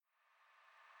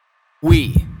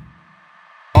We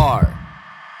are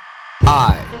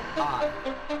I.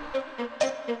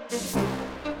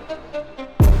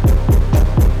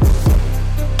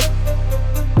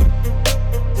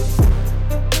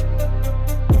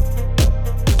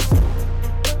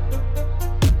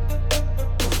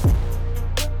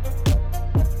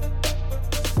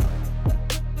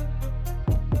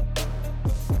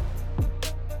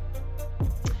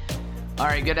 All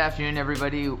right, good afternoon,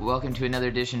 everybody. Welcome to another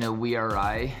edition of We Are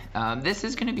I. This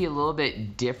is going to be a little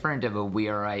bit different of a We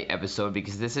Are I episode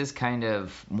because this is kind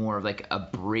of more of like a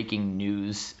breaking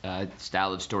news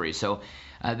style of story. So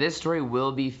this story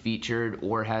will be featured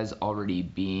or has already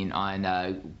been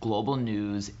on global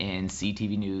news and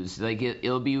CTV news. Like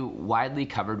it'll be widely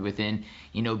covered within,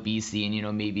 BC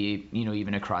and, maybe,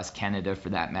 even across Canada for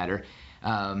that matter.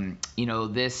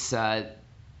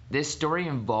 This story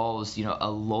involves, a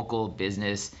local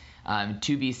business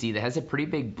to BC that has a pretty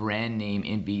big brand name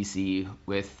in BC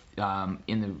with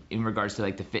in regards to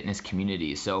like the fitness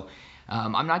community. So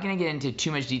I'm not going to get into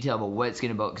too much detail about what it's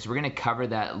going to about because we're going to cover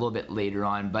that a little bit later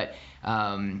on. But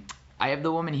I have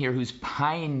the woman here who's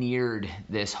pioneered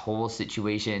this whole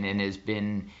situation and has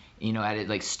been, at it,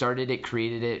 like started it,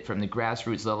 created it from the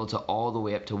grassroots level to all the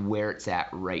way up to where it's at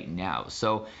right now.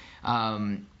 So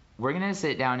we're going to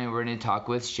sit down and we're going to talk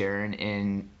with Sharon.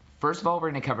 And first of all,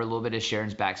 we're going to cover a little bit of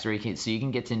Sharon's backstory so you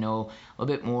can get to know a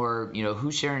little bit more,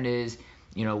 who Sharon is,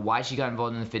 why she got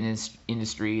involved in the fitness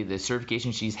industry, the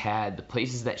certification she's had, the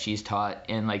places that she's taught,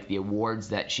 and like the awards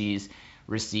that she's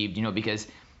received, because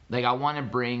like I want to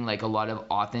bring like a lot of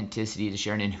authenticity to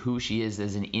Sharon and who she is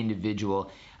as an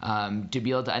individual, to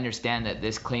be able to understand that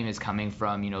this claim is coming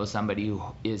from, somebody who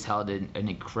is held in an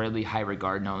incredibly high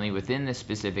regard, not only within this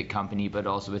specific company, but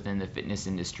also within the fitness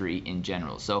industry in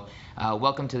general. So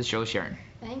welcome to the show, Sharon.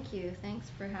 Thank you. Thanks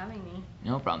for having me.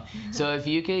 No problem. So if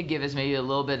you could give us maybe a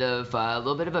little bit of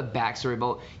a backstory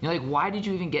about, like why did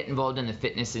you even get involved in the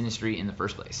fitness industry in the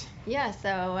first place? Yeah, so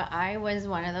I was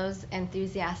one of those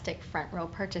enthusiastic front row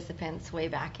participants way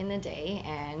back in the day,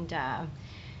 and a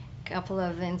couple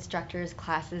of instructors'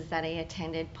 classes that I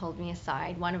attended pulled me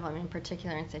aside, one of them in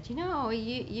particular, and said,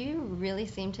 you really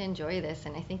seem to enjoy this,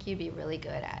 and I think you'd be really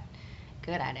good at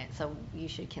it, so you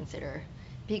should consider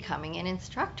becoming an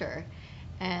instructor.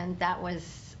 And that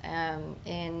was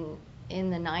in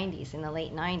the 90s, in the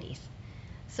late 90s.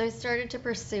 So I started to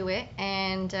pursue it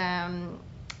and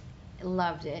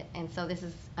loved it. And so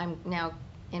I'm now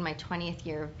in my 20th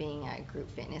year of being a group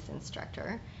fitness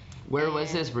instructor. Where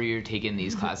was this where you're taking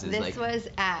these classes? This was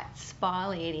at Spa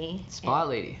Lady. Spa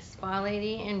Lady. Spa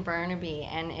Lady in Burnaby,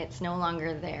 and it's no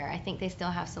longer there. I think they still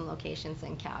have some locations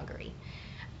in Calgary.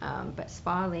 But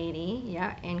Spa Lady,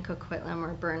 yeah, in Coquitlam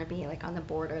or Burnaby, like on the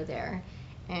border there.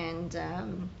 And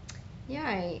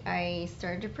I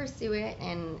started to pursue it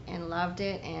and loved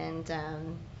it, and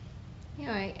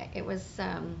it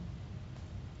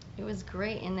was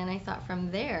great. And then I thought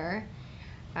from there,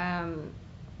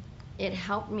 it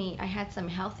helped me. I had some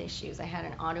health issues. I had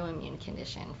an autoimmune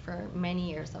condition for many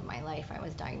years of my life. I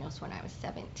was diagnosed when I was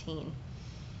 17,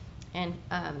 and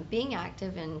being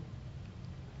active and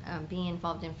being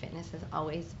involved in fitness has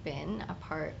always been a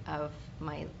part of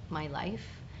my life.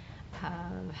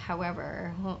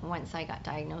 However, once I got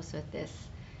diagnosed with this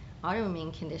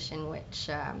autoimmune condition, which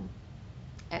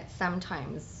at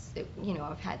sometimes,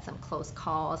 I've had some close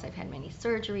calls, I've had many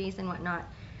surgeries and whatnot,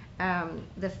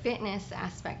 the fitness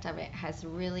aspect of it has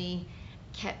really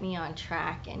kept me on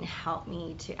track and helped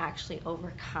me to actually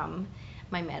overcome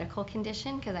my medical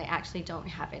condition, because I actually don't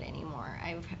have it anymore.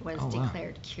 I was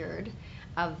declared cured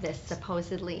of this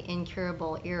supposedly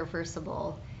incurable,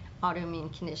 irreversible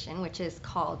autoimmune condition, which is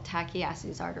called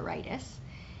Takayasu's arteritis.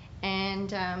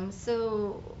 And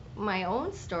so my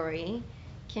own story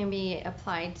can be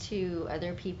applied to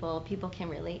other people. People can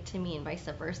relate to me and vice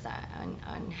versa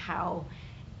on how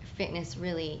fitness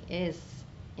really is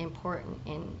important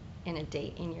in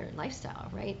your lifestyle,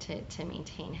 right? To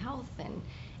maintain health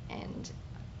and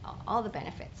all the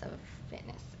benefits of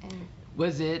fitness. And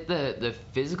was it the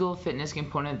physical fitness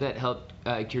component that helped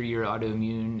cure your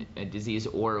autoimmune disease,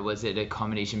 or was it a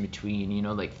combination between,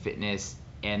 like fitness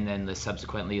and then the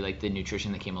subsequently like the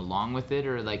nutrition that came along with it,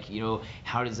 or like,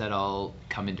 how does that all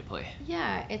come into play?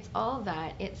 Yeah, it's all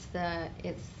that. It's the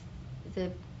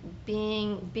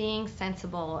being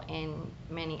sensible in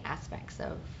many aspects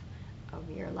of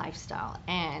your lifestyle,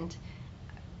 and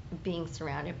being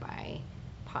surrounded by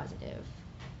positive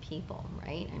people,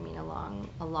 right? I mean,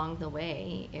 along the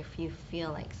way, if you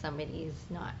feel like somebody's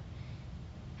not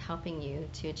helping you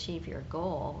to achieve your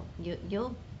goal,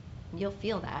 you'll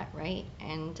feel that, right?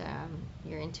 And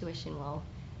your intuition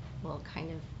will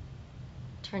kind of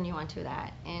turn you onto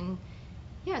that. And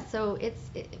yeah, so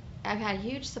I've had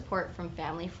huge support from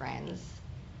family, friends,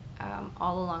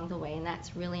 all along the way, and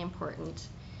that's really important.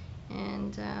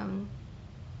 And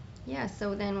yeah,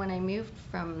 so then when I moved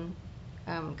from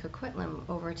Coquitlam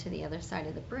over to the other side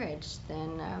of the bridge,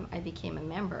 then I became a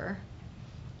member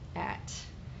at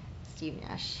Steve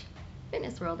Nash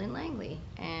Fitness World in Langley,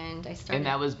 and I started. And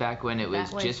that was back when it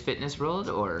was just Fitness World,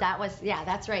 or? That was, yeah,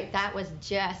 that's right. That was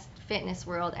just Fitness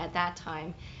World at that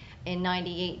time. In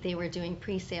 '98, they were doing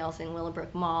pre-sales in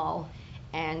Willowbrook Mall,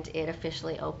 and it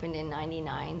officially opened in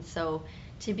 '99. So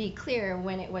to be clear,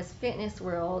 when it was Fitness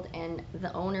World and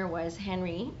the owner was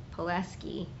Henry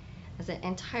Pileski, it was an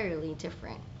entirely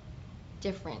different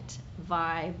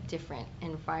vibe, different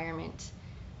environment,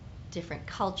 different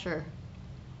culture.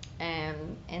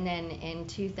 And then in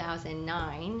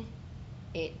 2009,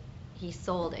 he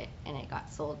sold it, and it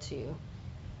got sold to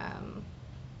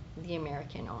the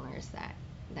American owners that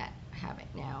have it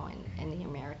now, and the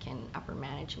American upper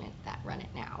management that run it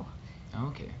now.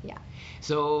 Okay. Yeah.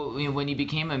 So when you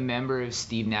became a member of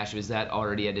Steve Nash, was that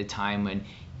already at a time when,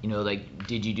 like,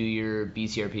 did you do your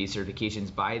BCRPA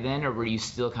certifications by then, or were you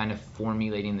still kind of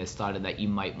formulating this thought that you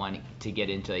might want to get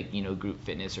into, like, group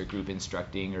fitness or group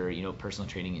instructing or, personal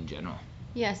training in general?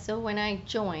 Yeah, so when I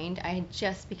joined, I had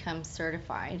just become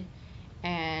certified,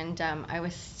 and I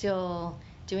was still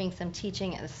doing some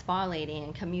teaching at the Spa Lady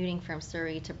and commuting from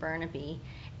Surrey to Burnaby.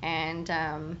 And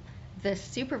the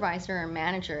supervisor or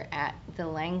manager at the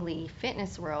Langley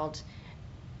Fitness World,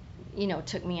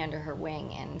 took me under her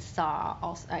wing and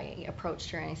I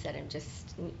approached her and I said, I'm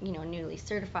just, newly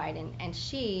certified. And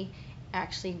she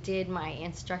actually did my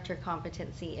instructor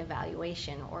competency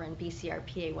evaluation, or in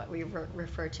BCRPA, what we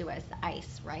refer to as the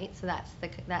ICE, right? So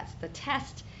that's the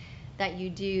test that you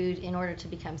do in order to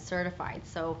become certified.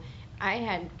 So I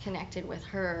had connected with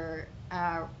her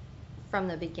from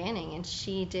the beginning, and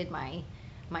she did my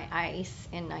ICE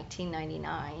in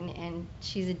 1999, and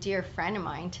she's a dear friend of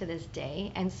mine to this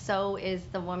day, and so is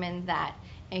the woman that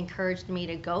encouraged me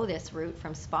to go this route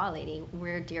from Spa Lady.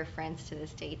 We're dear friends to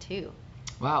this day too.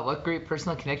 Wow, what great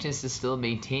personal connections to still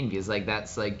maintain, because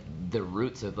that's the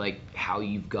roots of how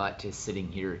you've got to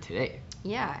sitting here today.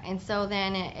 Yeah, and so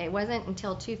then it wasn't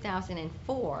until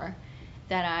 2004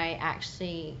 that I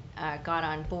actually got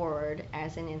on board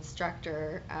as an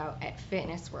instructor at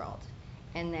Fitness World.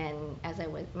 And then, as I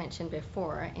mentioned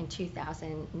before, in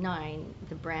 2009,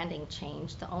 the branding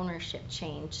changed, the ownership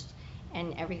changed,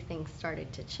 and everything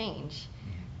started to change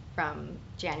from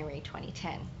January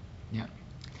 2010. Yeah.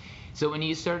 So when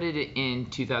you started in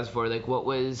 2004, what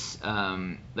was,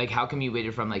 how come you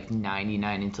waited from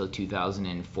 99 until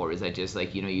 2004? Was that just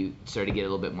you started to get a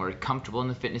little bit more comfortable in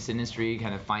the fitness industry,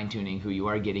 kind of fine-tuning who you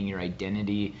are, getting your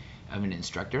identity of an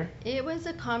instructor? It was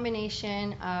a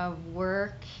combination of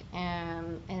work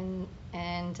and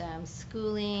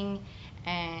schooling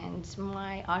and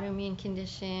my autoimmune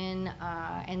condition,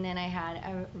 and then I had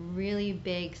a really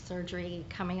big surgery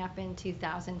coming up in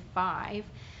 2005.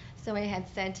 So I had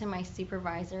said to my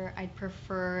supervisor I'd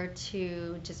prefer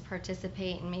to just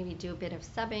participate and maybe do a bit of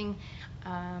subbing.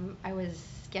 I was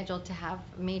scheduled to have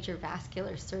major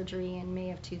vascular surgery in May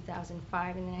of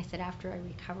 2005, and then I said after I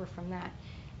recover from that,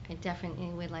 I definitely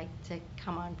would like to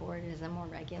come on board as a more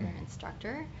regular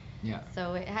instructor. Yeah.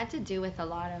 So it had to do with a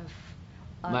lot of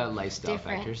lifestyle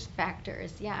different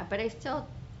factors. Yeah, but I still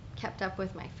kept up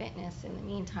with my fitness in the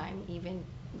meantime, even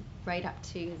right up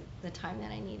to the time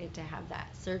that I needed to have that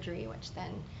surgery, which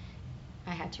then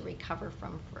I had to recover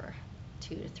from for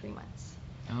 2 to 3 months.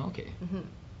 Oh, okay. Mm-hmm.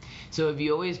 So have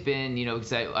you always been,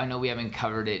 because I know we haven't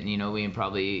covered it, and we can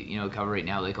probably, cover right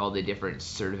now, all the different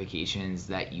certifications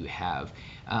that you have.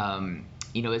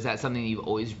 Is that something you've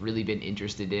always really been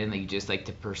interested in, just the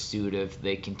pursuit of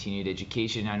the continued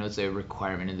education? I know it's a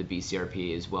requirement of the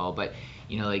BCRPA as well, but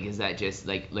is that just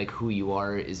who you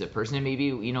are as a person? And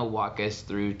maybe walk us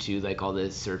through to all the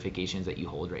certifications that you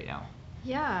hold right now.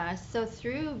 Yeah, so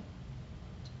through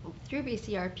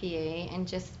BCRPA, and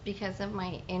just because of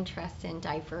my interest in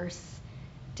diverse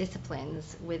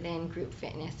disciplines within group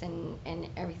fitness and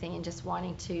everything, and just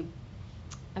wanting to,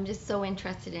 I'm just so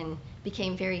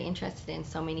became very interested in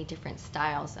so many different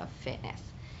styles of fitness.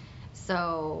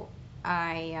 So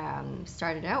I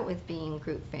started out with being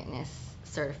group fitness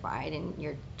certified in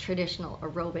your traditional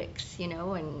aerobics,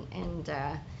 and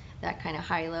that kind of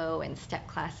high-low and step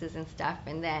classes and stuff,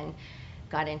 and then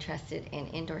got interested in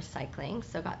indoor cycling,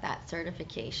 so got that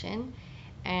certification.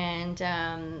 And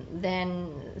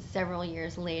then several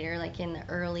years later, in the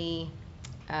early,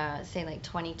 say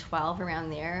 2012, around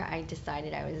there, I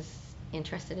decided I was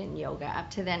interested in yoga.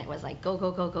 Up to then it was go,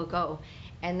 go, go, go, go.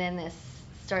 And then this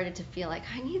started to feel like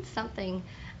I need something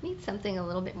a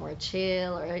little bit more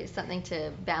chill or something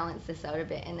to balance this out a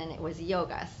bit. And then it was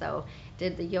yoga. So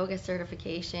did the yoga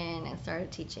certification and started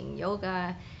teaching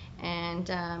yoga. And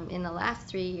in the last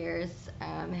 3 years,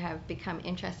 have become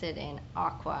interested in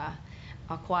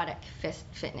aquatic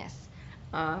fitness,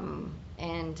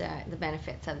 and the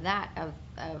benefits of that,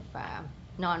 of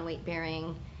non-weight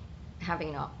bearing,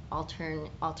 having an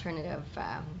alternative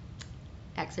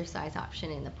exercise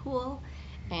option in the pool,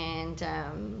 and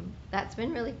that's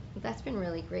been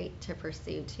really great to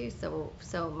pursue too.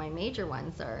 So my major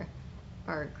ones are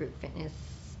group fitness,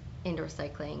 indoor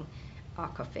cycling,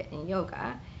 aquafit, and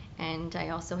yoga. And I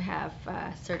also have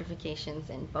certifications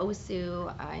in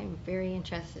BOSU. I'm very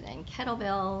interested in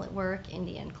kettlebell work,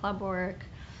 Indian club work.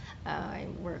 I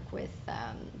work with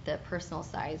the personal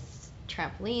size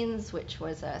trampolines, which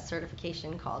was a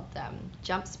certification called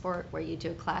Jump Sport, where you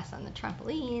do a class on the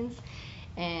trampolines,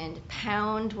 and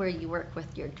Pound, where you work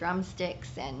with your drumsticks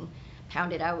and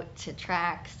pound it out to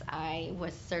tracks. I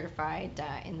was certified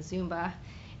in Zumba,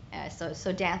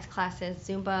 so dance classes,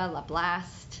 Zumba, La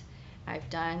Blast. I've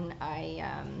done.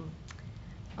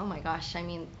 Oh my gosh, I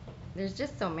mean, there's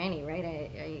just so many,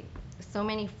 right? So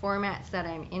many formats that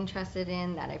I'm interested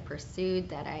in, that I pursued,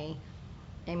 that I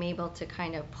am able to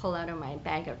kind of pull out of my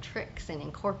bag of tricks and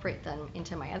incorporate them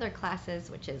into my other classes,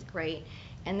 which is great.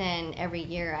 And then every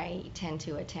year I tend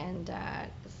to attend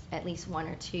at least 1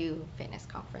 or 2 fitness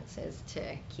conferences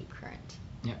to keep current.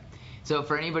 Yeah. So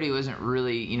for anybody who isn't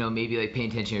really, maybe like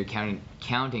paying attention or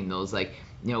counting those, like,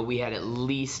 we had at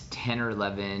least 10 or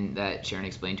 11 that Sharon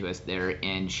explained to us there,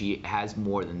 and she has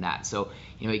more than that. So,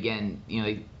 again,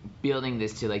 like building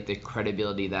this to like the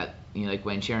credibility that, like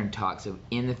when Sharon talks of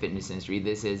in the fitness industry,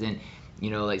 this isn't,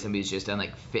 like somebody who's just done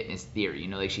like fitness theory,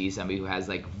 like she's somebody who has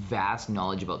like vast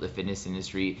knowledge about the fitness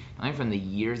industry, not only from the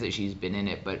years that she's been in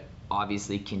it, but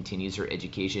obviously continues her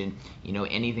education.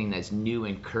 Anything that's new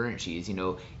and current, she's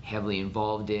heavily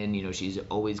involved in. She's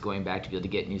always going back to be able to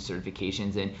get new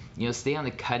certifications and stay on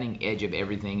the cutting edge of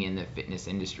everything in the fitness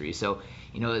industry. So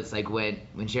it's like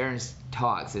when Sharon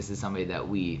talks, this is somebody that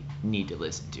we need to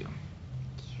listen to.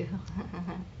 Thank you.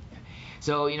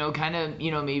 So kind of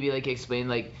maybe like explain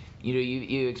like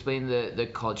you explained the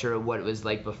culture of what it was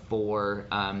like before,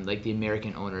 like the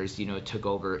American owners, took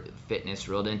over fitness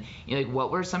world, and like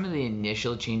what were some of the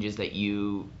initial changes that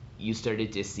you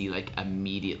started to see like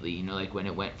immediately, like when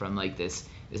it went from like this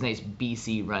nice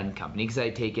BC run company, because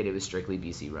I take it was strictly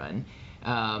BC run,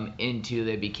 into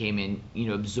that became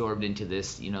absorbed into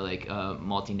this like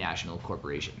multinational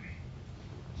corporation.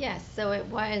 Yes, so it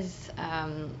was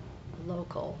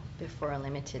local before,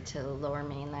 limited to the Lower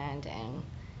Mainland,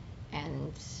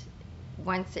 and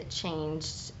once it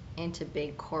changed into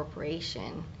big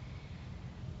corporation,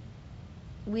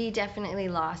 we definitely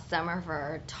lost some of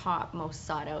our top, most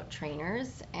sought out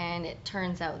trainers, and it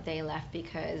turns out they left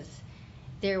because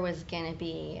there was going to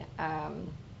be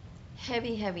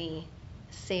heavy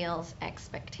sales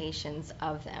expectations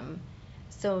of them.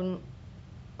 So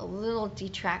a little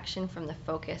detraction from the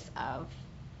focus of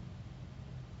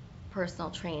personal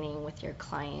training with your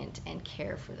client and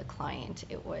care for the client.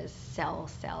 It was sell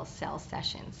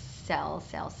sessions,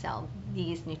 sell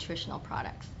these nutritional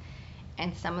products.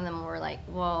 And some of them were like,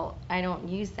 well, I don't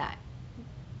use that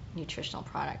nutritional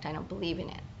product. I don't believe in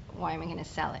it. Why am I going to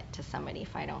sell it to somebody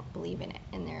if I don't believe in it?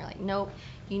 And they're like, nope,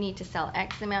 you need to sell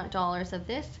X amount dollars of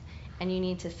this, and you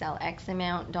need to sell X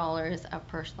amount dollars of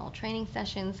personal training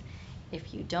sessions.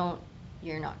 If you don't,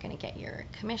 you're not going to get your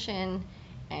commission.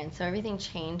 And so everything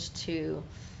changed to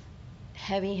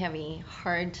heavy,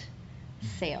 hard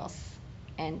sales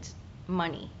and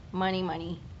money.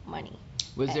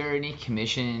 Was there any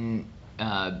commission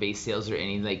based sales or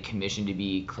any like commission to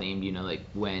be claimed, like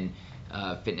when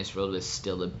Fitness World was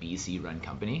still a BC run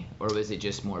company, or was it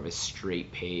just more of a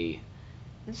straight pay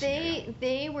scenario?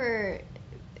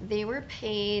 They were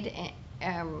paid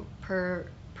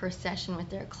per session with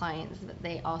their clients, but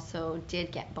they also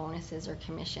did get bonuses or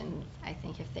commissions. I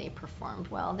think if they performed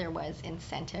well, there was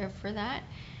incentive for that,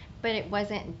 but it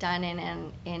wasn't done in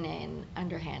an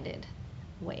underhanded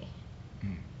way.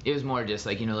 It was more just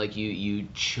like like you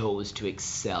chose to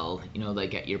excel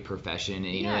like at your profession,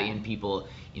 and like, and people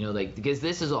like, because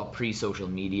this is all pre-social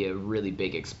media, really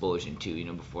big explosion too,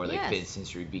 before like fitness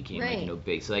industry became like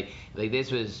big. So like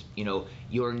this was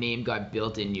your name got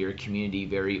built in your community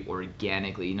very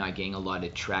organically, not getting a lot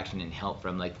of traction and help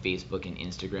from like Facebook and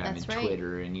Instagram and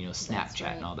Twitter and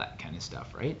Snapchat and all that kind of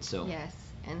stuff, right? So yes.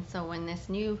 And so when this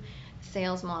new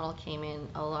sales model came in,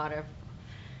 a lot of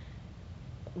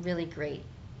really great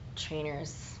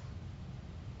trainers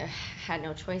had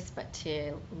no choice but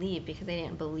to leave because they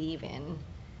didn't believe in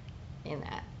in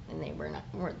that, and they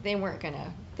weren't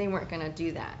gonna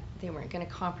do that. They weren't gonna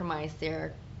compromise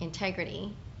their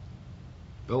integrity.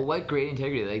 But what great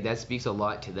integrity! Like that speaks a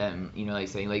lot to them. Like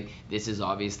saying like this is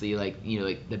obviously like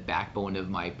like the backbone of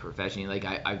my profession. Like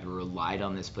I've relied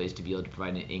on this place to be able to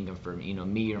provide an income for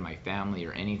me or my family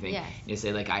or anything. Yes. To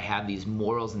say like I have these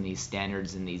morals and these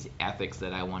standards and these ethics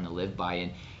that I want to live by,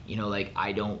 and like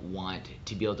I don't want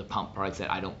to be able to pump products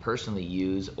that I don't personally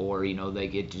use, or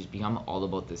like it just become all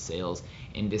about the sales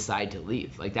and decide to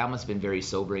leave. Like that must have been very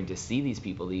sobering to see these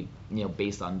people leave,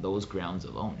 based on those grounds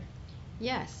alone.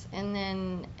 Yes, and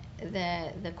then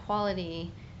the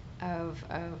quality of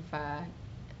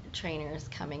trainers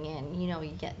coming in.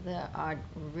 You get the odd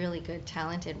really good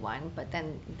talented one, but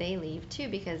then they leave too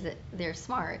because they're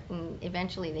smart, and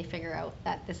eventually they figure out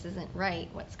that this isn't right,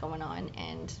 what's going on,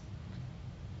 and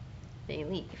they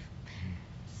leave.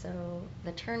 So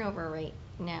the turnover rate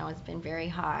now has been very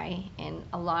high in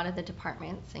a lot of the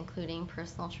departments, including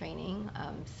personal training,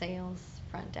 sales,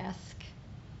 front desk.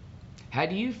 How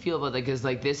do you feel about that? Because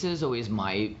like this is always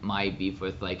my beef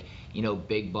with like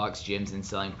big box gyms and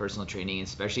selling personal training,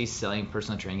 especially selling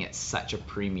personal training at such a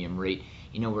premium rate.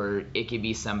 Where it could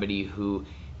be somebody who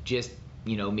just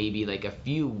maybe like a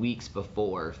few weeks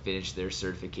before finished their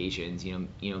certifications.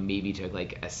 Maybe took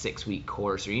like a 6-week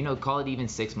course, or call it even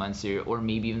 6 months, or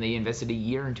maybe even they invested a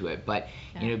year into it. But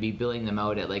Yeah. be billing them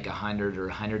out at like $100 or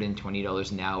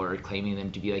 $120 an hour, claiming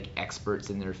them to be like experts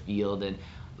in their field. And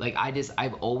like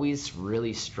I've always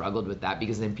really struggled with that,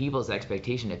 because then people's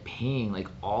expectation of paying like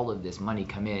all of this money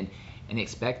come in and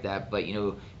expect that, but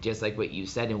just like what you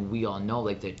said, and we all know,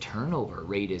 like the turnover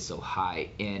rate is so high.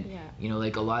 And Yeah.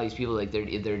 like a lot of these people, like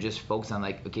they're just focused on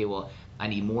like, okay, well, I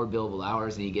need more billable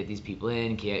hours, and you get these people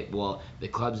in. Okay, well, the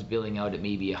club's billing out at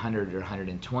maybe 100 or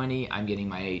 120, I'm getting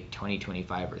my 20,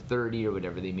 25 or 30 or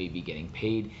whatever they may be getting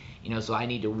paid. So I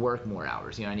need to work more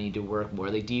hours. I need to work more.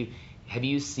 Like, have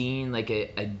you seen like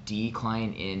a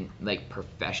decline in like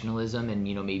professionalism and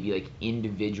maybe like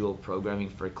individual programming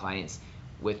for clients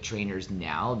with trainers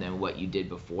now than what you did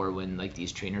before, when like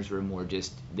these trainers were more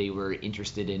just, they were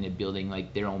interested in building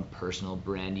like their own personal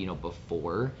brand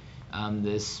before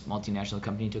this multinational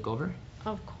company took over?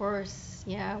 Of course,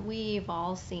 yeah. We've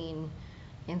all seen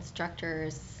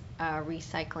instructors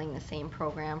recycling the same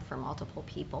program for multiple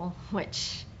people,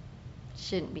 which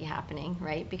shouldn't be happening,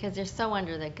 right? Because they're so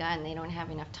under the gun, they don't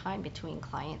have enough time between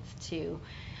clients to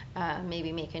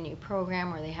maybe make a new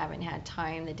program, or they haven't had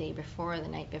time the day before or the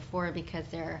night before because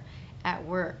they're at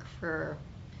work for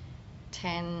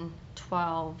 10,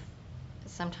 12,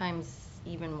 sometimes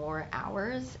even more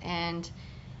hours. And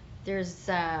there's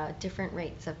different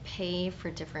rates of pay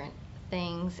for different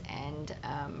things, and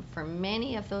for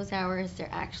many of those hours, they're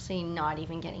actually not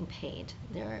even getting paid.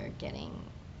 They're getting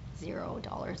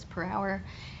 $0 per hour.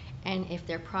 And if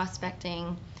they're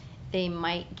prospecting, they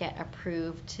might get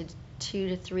approved to 2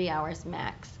 to 3 hours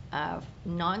max of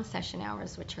non-session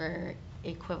hours, which are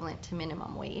equivalent to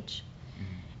minimum wage.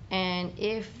 And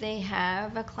if they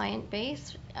have a client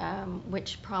base,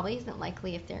 which probably isn't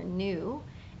likely if they're new,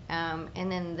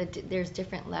 and then there's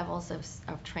different levels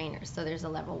of trainers. So there's a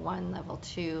level 1, level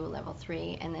 2, level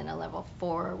 3, and then a level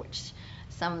 4, which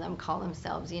some of them call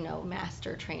themselves,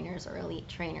 master trainers or elite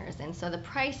trainers. And so the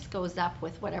price goes up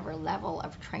with whatever level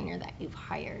of trainer that you've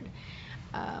hired.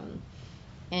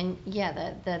 And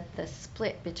yeah, the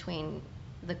split between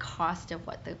the cost of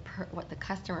what the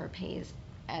customer pays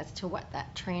as to what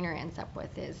that trainer ends up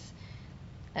with is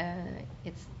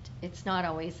it's not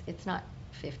always, it's not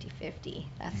 50-50.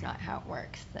 That's not how it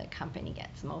works. The company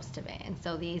gets most of it. And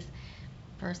so these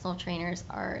personal trainers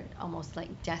are almost like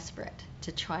desperate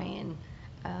to try and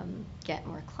get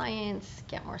more clients,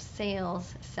 get more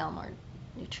sales, sell more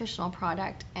nutritional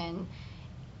product, and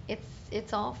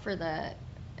it's all for the,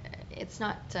 it's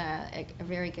not a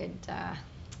very good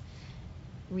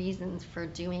reasons for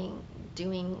doing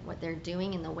what they're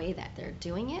doing in the way that they're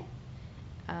doing it.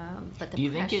 But the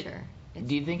pressure.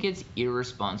 Do you think it's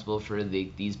irresponsible for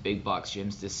these big box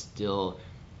gyms to still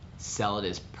sell it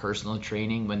as personal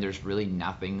training when there's really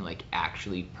nothing like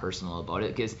actually personal about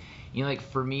it? Because like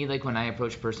for me, like when I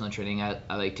approach personal training,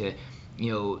 I like to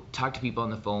talk to people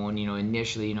on the phone.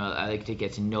 Initially, I like to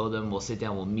get to know them. We'll sit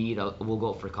down, we'll meet, we'll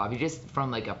go for coffee, just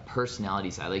from like a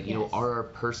personality side. Like Yes. Are our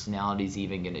personalities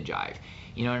even gonna jive?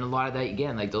 And a lot of that,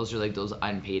 again, like those are like those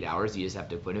unpaid hours you just have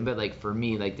to put in. But like for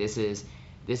me, like this is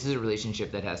a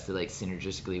relationship that has to like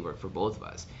synergistically work for both of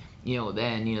us.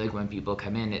 Then like when people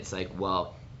come in, it's like,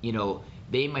 well,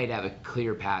 they might have a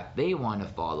clear path they want to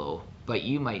follow, but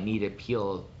you might need to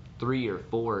peel 3 or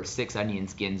 4 or 6 onion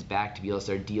skins back to be able to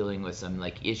start dealing with some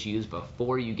like issues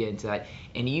before you get into that,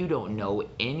 and you don't know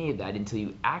any of that until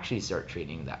you actually start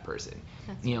training that person.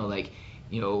 That's You know, right. like,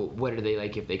 what are they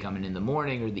like if they come in the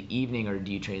morning or the evening, or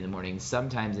do you train in the morning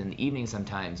sometimes, in the evening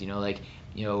sometimes, like,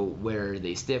 where are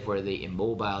they stiff, where are they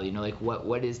immobile, like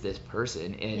what is this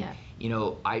person? And Yeah.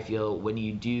 I feel when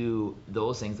you do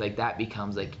those things, like that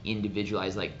becomes like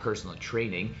individualized, like personal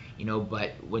training,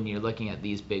 but when you're looking at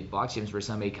these big box gyms where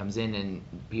somebody comes in and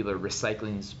people are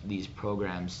recycling these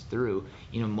programs through,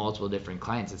 multiple different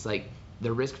clients, it's like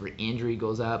the risk for injury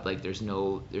goes up. Like there's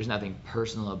nothing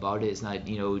personal about it. It's not,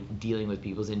 dealing with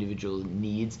people's individual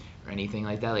needs or anything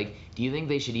like that. Like, do you think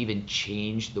they should even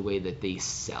change the way that they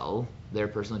sell their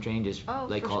personal training? Just Oh,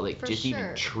 like call it like for just even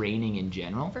sure. training in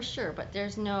general? For sure, but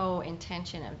there's no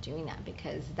intention of doing that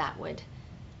because that would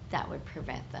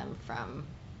prevent them from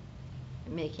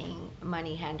making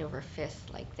money hand over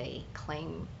fist like they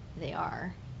claim they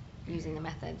are, using the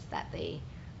methods that they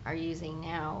are using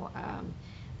now.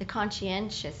 The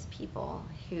conscientious people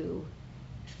who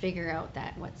figure out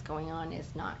that what's going on is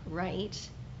not right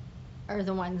are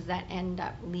the ones that end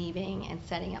up leaving and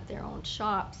setting up their own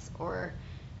shops or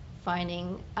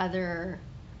finding other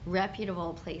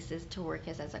reputable places to work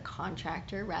as a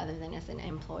contractor rather than as an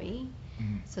employee.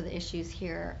 So the issues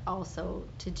here also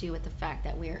to do with the fact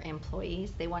that we're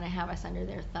employees. They want to have us under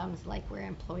their thumbs like we're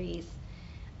employees.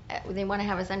 They want to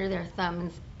have us under their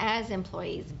thumbs as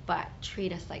employees, but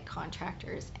treat us like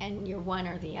contractors. And you're one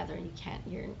or the other. You can't.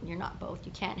 You're not both.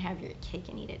 You can't have your cake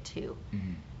and eat it too.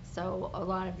 Mm-hmm. So a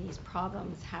lot of these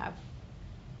problems have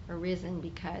arisen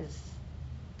because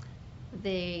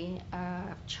they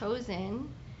have chosen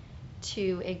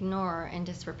to ignore and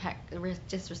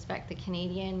disrespect the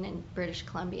Canadian and British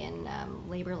Columbian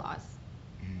labor laws.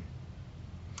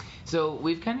 So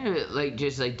we've kind of like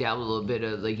just like dabbled a little bit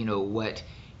of like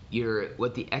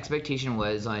what the expectation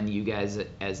was on you guys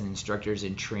as instructors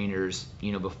and trainers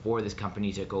before this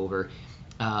company took over.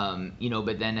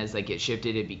 But then as like it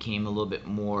shifted, it became a little bit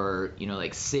more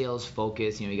like sales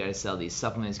focused. You got to sell these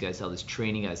supplements, you got to sell this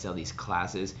training, you got to sell these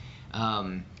classes.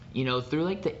 Through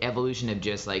like the evolution of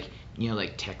just like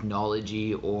like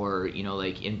technology or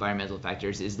like environmental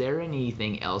factors, is there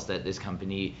anything else that this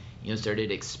company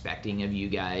started expecting of you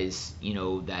guys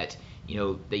that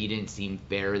that you didn't seem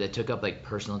fair, that took up like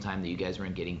personal time that you guys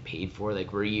weren't getting paid for?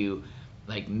 Like, were you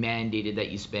like mandated that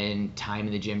you spend time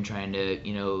in the gym trying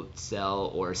to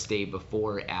sell or stay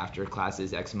before after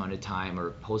classes X amount of time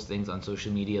or post things on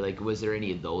social media? Like, was there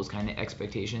any of those kind of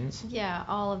expectations? Yeah,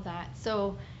 all of that.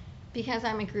 So because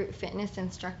I'm a group fitness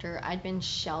instructor, I'd been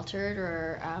sheltered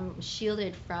or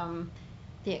shielded from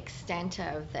the extent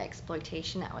of the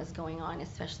exploitation that was going on,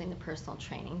 especially in the personal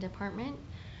training department.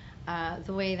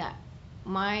 The way that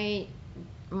my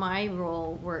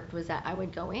role worked was that I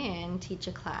would go in, teach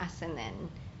a class, and then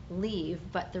leave.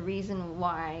 But the reason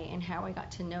why and how I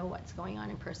got to know what's going on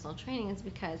in personal training is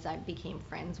because I became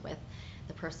friends with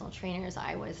the personal trainers.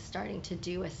 I was starting to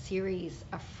do a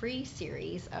free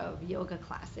series of yoga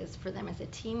classes for them as a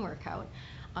team workout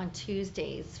on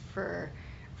Tuesdays for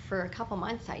a couple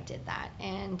months. I did that,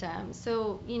 and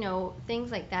so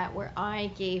things like that where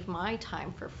I gave my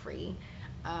time for free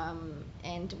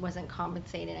and wasn't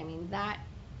compensated. I mean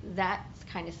that's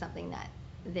kind of something that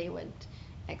they would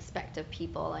expect of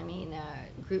people. I mean,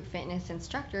 group fitness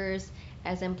instructors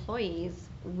as employees,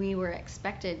 we're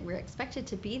expected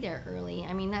to be there early.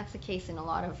 I mean, that's the case in a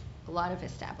lot of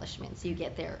establishments. You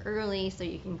get there early so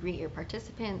you can greet your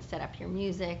participants, set up your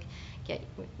music,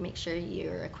 make sure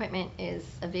your equipment is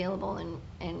available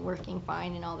and working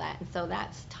fine and all that. And so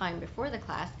that's time before the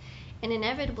class. And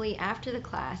inevitably after the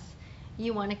class,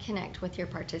 you want to connect with your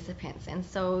participants, and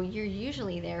so you're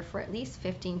usually there for at least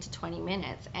 15 to 20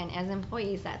 minutes, and as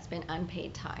employees that's been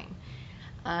unpaid time.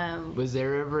 Was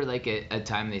there ever like a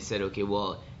time they said, okay,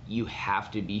 well, you have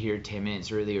to be here 10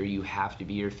 minutes early, or you have to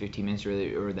be here 15 minutes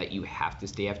early, or that you have to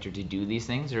stay after to do these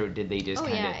things? Or did they just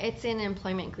it's in the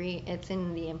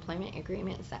employment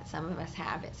agreements that some of us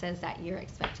have. It says that you're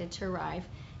expected to arrive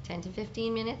 10 to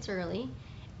 15 minutes early,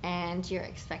 and you're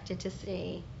expected to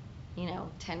stay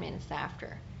 10 minutes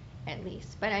after at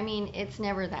least. But I mean, it's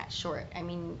never that short. I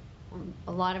mean,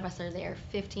 a lot of us are there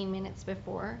 15 minutes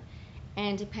before,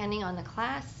 and depending on the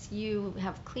class, you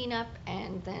have cleanup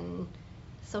and then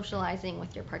socializing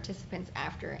with your participants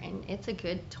after, and it's a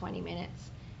good 20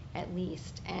 minutes at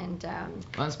least. And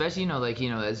well, especially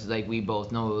as like we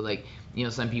both know, like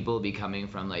some people will be coming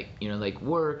from like like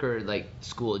work or like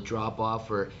school drop off,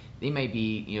 or they might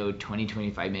be 20,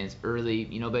 25 minutes early,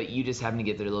 but you just happen to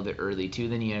get there a little bit early too,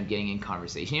 then you end up getting in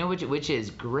conversation, which is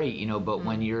great, but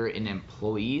when you're an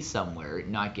employee somewhere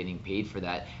not getting paid for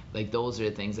that, like those are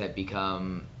the things that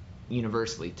become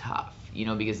universally tough,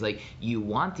 because like you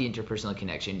want the interpersonal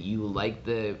connection, you like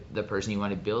the person, you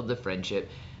want to build the friendship,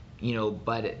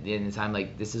 but at the end of the time,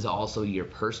 like this is also your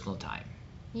personal time.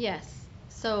 Yes.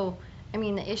 So, I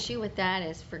mean, the issue with that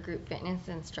is for group fitness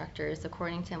instructors,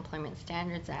 according to Employment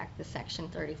Standards Act, the Section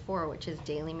 34, which is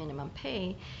daily minimum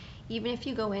pay, even if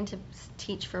you go in to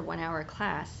teach for 1 hour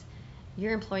class,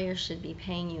 your employer should be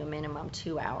paying you a minimum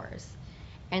 2 hours.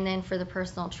 And then for the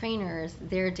personal trainers,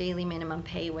 their daily minimum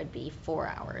pay would be 4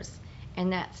 hours.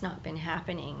 And that's not been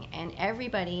happening. And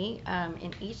everybody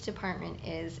in each department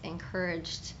is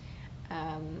encouraged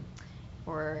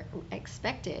or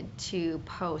expected to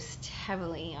post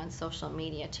heavily on social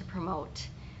media to promote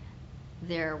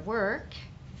their work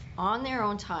on their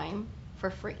own time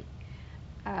for free.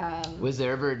 Was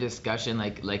there ever a discussion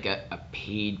like a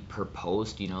paid per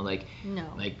post, like No.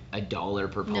 like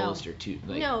 $1 per No. post or two?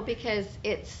 Like, No, because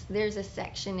there's a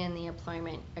section in the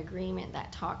employment agreement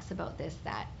that talks about this,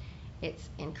 that it's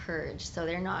encouraged. So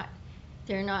they're not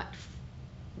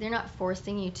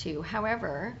forcing you to.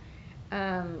 However,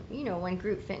 when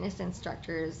group fitness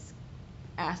instructors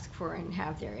ask for and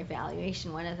have their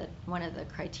evaluation, one of the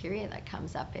criteria that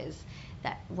comes up is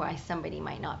that why somebody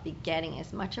might not be getting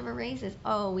as much of a raise is,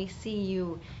 oh, we see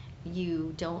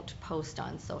you don't post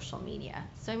on social media.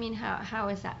 So I mean, how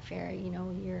is that fair?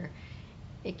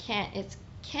 It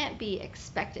can't be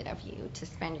expected of you to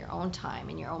spend your own time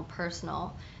in your own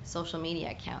personal social media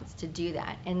accounts to do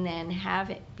that, and then have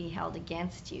it be held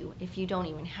against you if you don't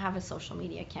even have a social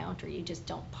media account, or you just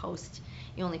don't post,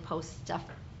 you only post stuff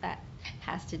that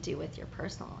has to do with your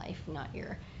personal life, not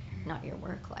your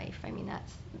work life. I mean,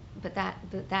 that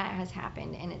has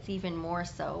happened, and it's even more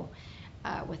so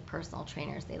with personal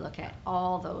trainers. They look at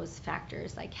all those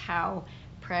factors, like how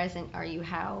present are you,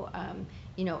 how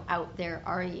out there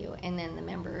are you, and then the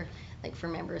member, like for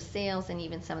member sales and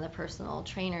even some of the personal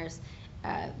trainers,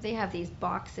 they have these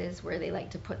boxes where they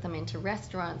like to put them into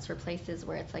restaurants or places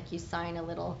where it's like you sign a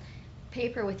little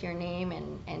paper with your name,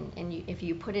 and if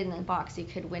you put it in the box, you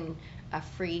could win a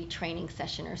free training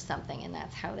session or something, and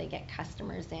that's how they get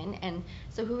customers in. And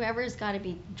so whoever's got to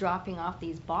be dropping off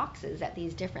these boxes at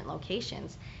these different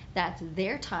locations, that's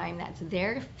their time, that's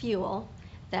their fuel,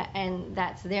 and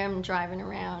that's them driving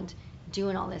around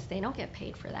doing all this. They don't get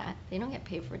paid for that. They don't get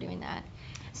paid for doing that.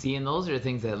 See, and those are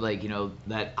things that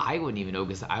that I wouldn't even know,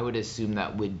 because I would assume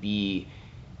that would be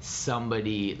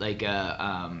somebody like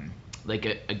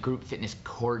a group fitness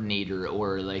coordinator,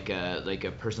 or like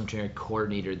a personal trainer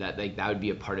coordinator, that that would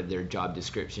be a part of their job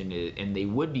description, and they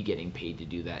would be getting paid to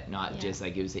do that, not just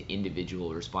like it was an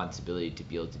individual responsibility to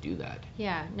be able to do that.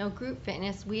 Yeah, no, group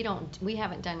fitness, we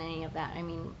haven't done any of that. I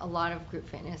mean, a lot of group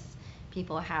fitness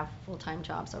people have full-time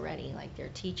jobs already, like they're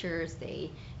teachers,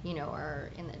 they are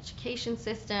in the education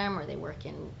system, or they work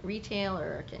in retail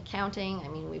or accounting. I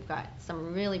mean, we've got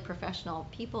some really professional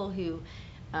people who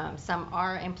some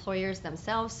are employers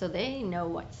themselves, so they know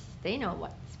what's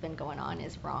been going on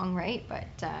is wrong, right? But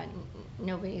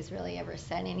nobody's really ever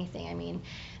said anything. I mean,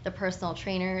 the personal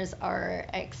trainers are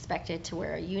expected to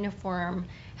wear a uniform.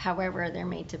 However, they're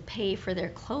made to pay for their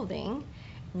clothing,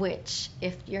 which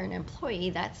if you're an employee,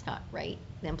 that's not right.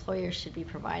 The employer should be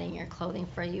providing your clothing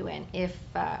for you, and if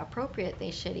appropriate,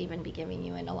 they should even be giving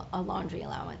you a laundry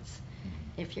allowance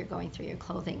if you're going through your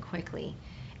clothing quickly.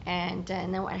 And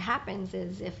then what happens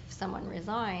is, if someone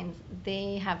resigns,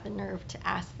 they have the nerve to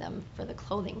ask them for the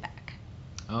clothing back.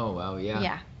 Oh, wow, yeah.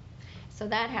 Yeah. So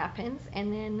that happens.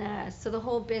 And then, so the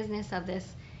whole business of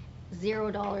this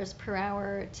 $0 per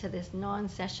hour to this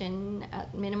non-session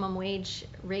minimum wage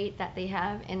rate that they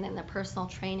have, and then the personal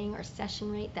training or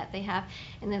session rate that they have.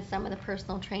 And then some of the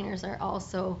personal trainers are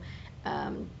also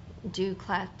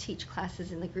teach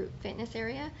classes in the group fitness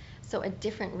area. So a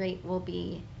different rate will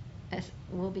be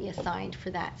assigned for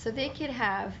that. So they could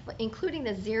have, including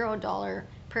the $0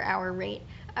 per hour rate,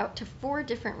 out to 4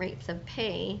 different rates of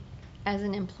pay as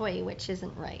an employee, which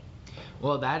isn't right.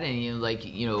 Well, that, and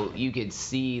you could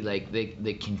see like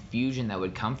the confusion that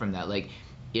would come from that. Like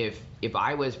if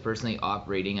I was personally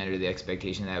operating under the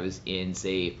expectation that I was in,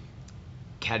 say,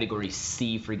 category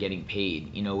C for getting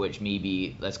paid, which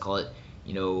maybe, let's call it,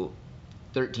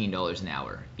 $13 an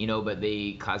hour, but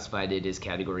they classified it as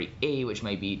category A, which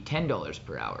might be $10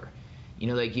 per hour.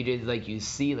 You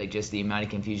see like just the amount of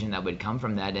confusion that would come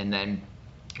from that. And then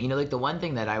like the one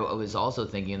thing that I was also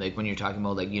thinking, like when you're talking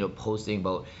about like posting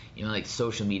about like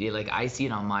social media, like I see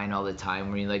it on mine all the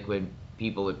time, where when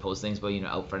people would post things about,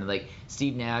 out front of like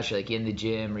Steve Nash, like in the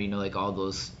gym, or like all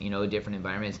those, different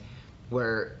environments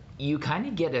where you kind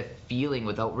of get a feeling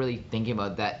without really thinking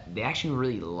about that they actually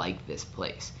really like this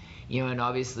place. And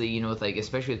obviously, with like,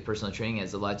 especially with personal training, it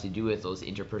has a lot to do with those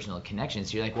interpersonal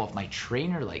connections. You're like, well, if my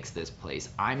trainer likes this place,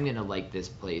 I'm gonna like this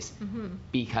place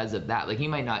because of that. Like, you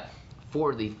might not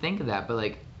forwardly think of that, but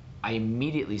like, I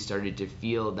immediately started to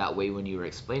feel that way when you were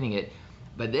explaining it.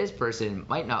 But this person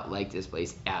might not like this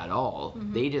place at all.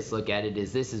 They just look at it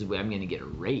as, this is where I'm gonna get a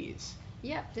raise.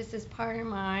 Yep, this is part of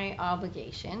my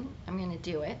obligation. I'm going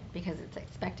to do it because it's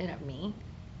expected of me,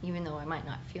 even though I might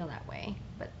not feel that way.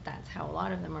 But that's how a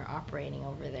lot of them are operating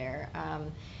over there.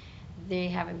 They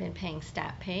haven't been paying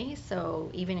stat pay,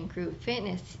 so even in group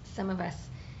fitness, some of us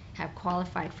have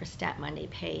qualified for Stat Monday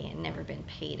pay and never been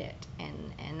paid it.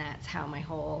 And that's how my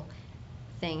whole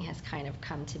thing has kind of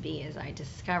come to be, as I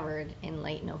discovered in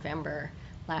late November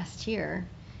last year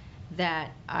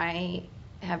that I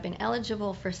have been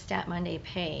eligible for Stat Monday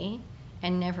pay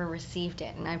and never received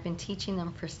it. And I've been teaching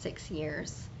them for 6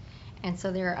 years. And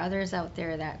so there are others out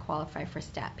there that qualify for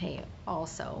stat pay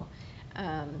also.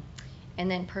 And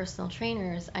then personal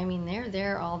trainers, I mean, they're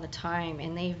there all the time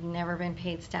and they've never been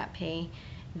paid stat pay.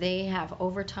 They have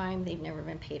overtime, they've never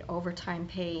been paid overtime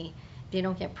pay. They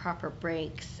don't get proper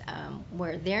breaks,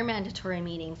 where their mandatory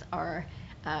meetings are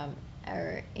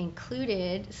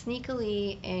included,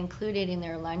 sneakily included in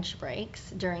their lunch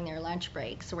breaks, during their lunch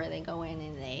breaks, where they go in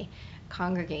and they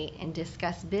congregate and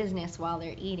discuss business while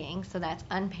they're eating. So that's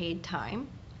unpaid time,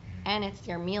 and it's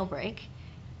their meal break.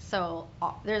 So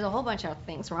there's a whole bunch of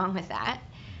things wrong with that.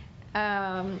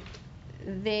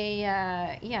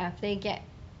 They get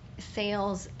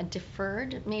sales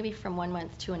deferred maybe from 1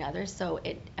 month to another, so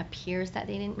it appears that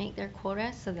they didn't make their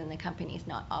quota, so then the company's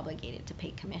not obligated to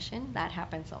pay commission. That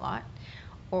happens a lot.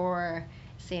 Or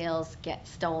sales get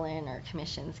stolen or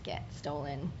commissions get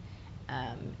stolen,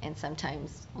 and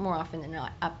sometimes, more often than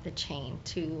not, up the chain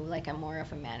to like a more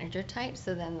of a manager type,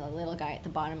 so then the little guy at the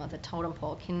bottom of the totem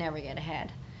pole can never get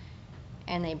ahead,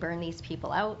 and they burn these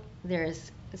people out.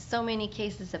 There's so many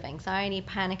cases of anxiety,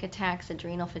 panic attacks,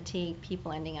 adrenal fatigue,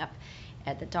 people ending up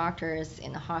at the doctors,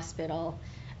 in the hospital.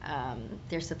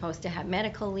 They're supposed to have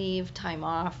medical leave, time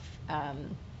off,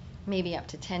 maybe up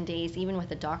to 10 days. Even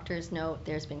with a doctor's note,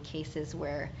 there's been cases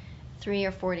where 3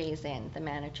 or 4 days in, the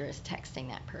manager is texting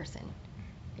that person,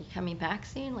 "Are you coming back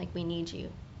soon? Like, we need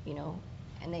you,"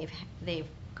 And they've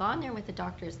gone there with the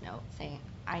doctor's note saying,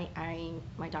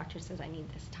 my doctor says I need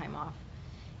this time off.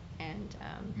 And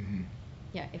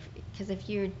yeah, because if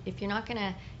you're not going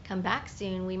to come back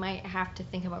soon, we might have to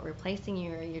think about replacing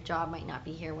you, or your job might not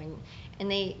be here when.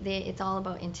 And it's all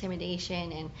about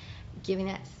intimidation and giving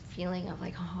that feeling of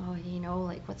like, oh,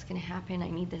 like, what's going to happen? I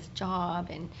need this job.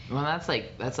 And well, that's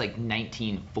like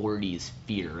 1940s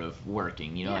fear of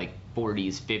working. Like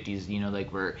 40s, 50s.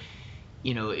 Like where.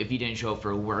 If you didn't show up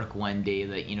for work one day,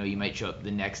 that you might show up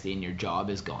the next day and your job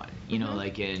is gone.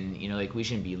 Like, and like, we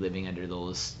shouldn't be living under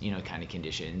those kind of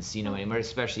conditions anymore,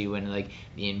 especially when like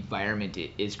the environment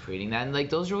is creating that. And like,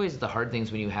 those are always the hard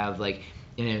things when you have like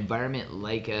an environment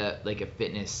like a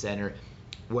fitness center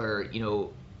where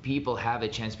people have a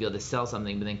chance to be able to sell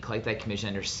something, but then collect that commission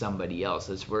under somebody else.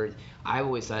 That's where I've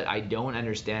always thought, I don't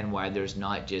understand why there's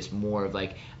not just more of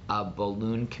like a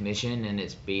balloon commission, and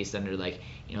it's based under like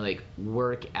like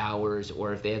work hours,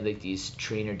 or if they have like these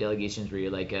trainer delegations where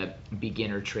you're like a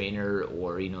beginner trainer,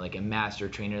 or like a master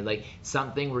trainer, like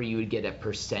something where you would get a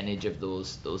percentage of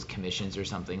those commissions or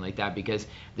something like that, because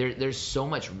there's so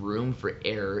much room for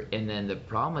error. And then the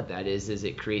problem with that is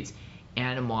it creates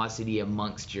animosity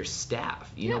amongst your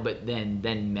staff, but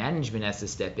then management has to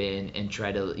step in and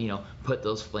try to put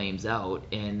those flames out,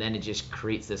 and then it just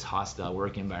creates this hostile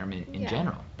work environment in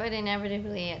general. But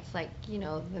inevitably, it's like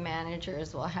the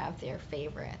managers will have their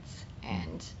favorites,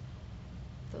 and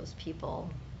those people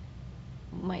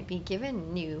might be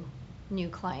given new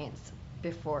clients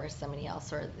before somebody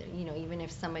else, or even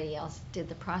if somebody else did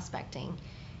the prospecting.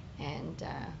 And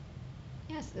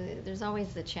yes, there's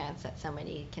always the chance that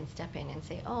somebody can step in and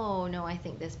say, "Oh no, I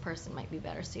think this person might be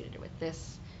better suited with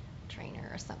this trainer,"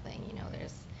 or something.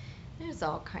 There's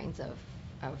all kinds of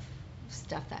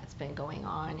stuff that's been going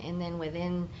on. And then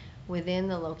within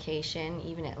the location,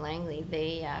 even at Langley,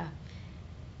 they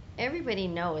everybody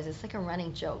knows, it's like a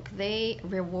running joke. They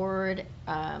reward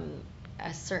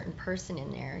a certain person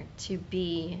in there to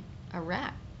be a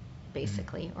rat,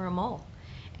 basically, or a mole.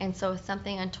 And so if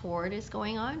something untoward is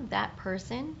going on, that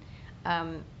person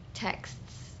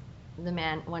texts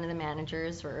one of the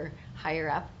managers or higher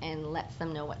up and lets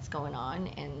them know what's going on.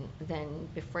 And then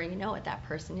before you know it, that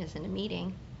person is in a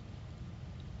meeting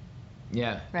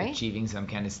Yeah, right? achieving some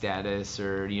kind of status,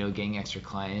 or getting extra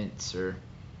clients, or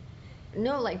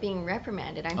No, like being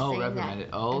reprimanded. reprimanded.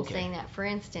 Oh, I'm okay. saying that, for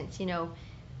instance,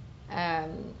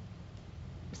 um,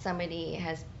 somebody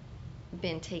has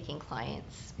been taking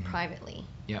clients privately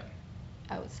Yep.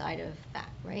 outside of that,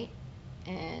 right?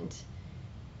 And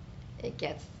it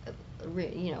gets,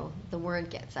 the word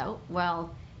gets out.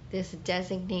 Well, this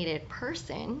designated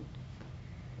person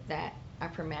that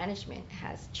upper management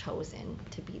has chosen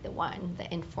to be the one,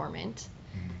 the informant,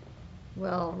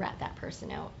 will rat that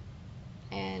person out,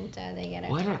 and they get a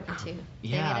What a talking to.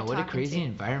 yeah, what a crazy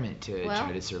environment to Well,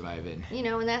 try to survive in.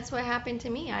 And that's what happened to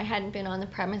me. I hadn't been on the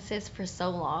premises for so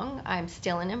long. I'm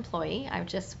still an employee. I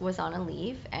just was on a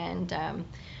leave, and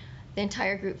the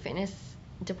entire group fitness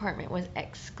department was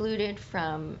excluded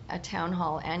from a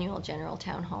annual general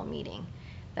town hall meeting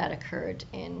that occurred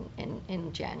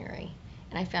in January.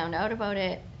 And I found out about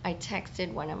it. I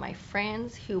texted one of my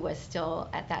friends who was still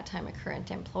at that time a current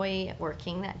employee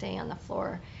working that day on the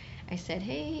floor. I said,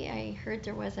 hey, I heard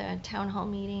there was a town hall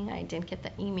meeting. I didn't get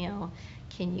the email.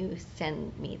 Can you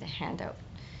send me the handout?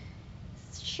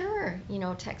 Sure,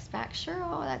 text back. Sure,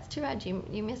 oh, that's too bad.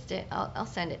 You missed it. I'll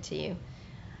send it to you.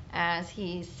 As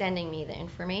he's sending me the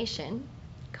information,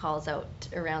 calls out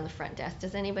around the front desk,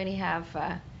 does anybody have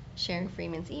Sharon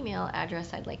Freeman's email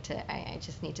address? I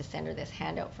just need to send her this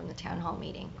handout from the town hall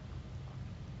meeting.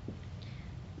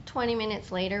 20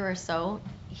 minutes later or so,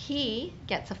 he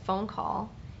gets a phone call.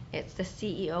 It's the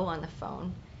CEO on the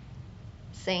phone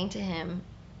saying to him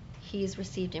he's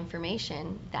received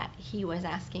information that he was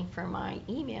asking for my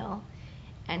email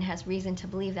and has reason to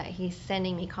believe that he's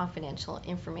sending me confidential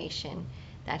information,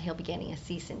 that he'll be getting a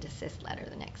cease and desist letter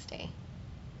the next day.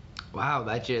 Wow,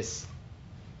 that just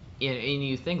and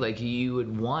you think like you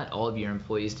would want all of your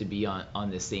employees to be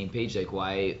on the same page. Like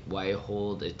why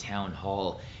hold a town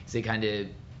hall? So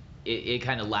it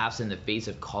kind of laughs in the face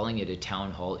of calling it a town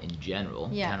hall in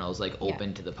general. Yeah. Town hall is like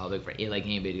open to the public for like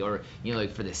anybody, or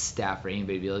like for the staff, for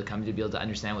anybody to be able to come to be able to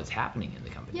understand what's happening in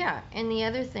the company. Yeah, and the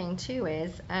other thing too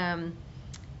is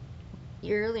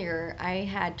earlier I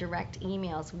had direct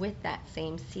emails with that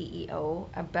same CEO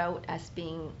about us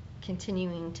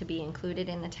continuing to be included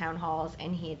in the town halls,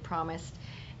 and he had promised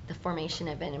the formation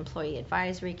of an employee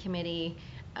advisory committee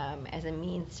as a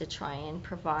means to try and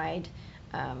provide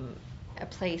a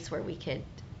place where we could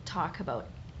talk about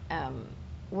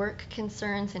work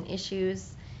concerns and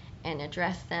issues and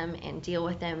address them and deal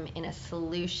with them in a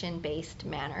solution-based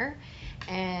manner.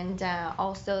 And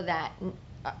also that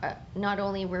not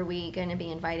only were we going to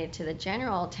be invited to the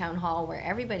general town hall where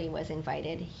everybody was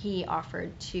invited, he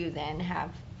offered to then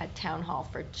have a town hall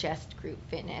for just group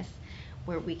fitness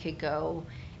where we could go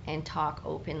and talk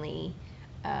openly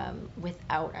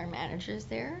without our managers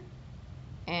there.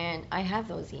 And I have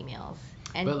those emails.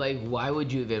 But like, why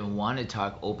would you even want to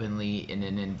talk openly in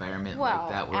an environment like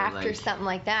that? Well, after something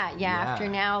like that, after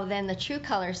now, then the true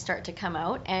colors start to come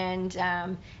out,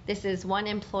 and this is one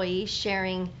employee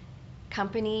sharing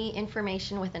company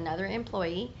information with another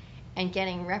employee and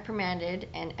getting reprimanded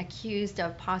and accused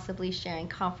of possibly sharing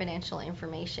confidential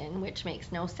information, which makes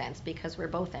no sense because we're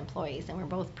both employees and we're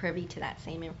both privy to that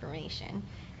same information.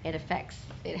 It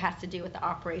has to do with the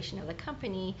operation of the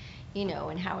company,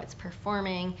 and how it's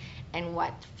performing and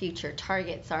what future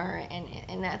targets are,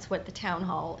 and that's what the town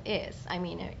hall is. I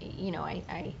mean,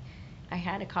 I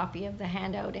had a copy of the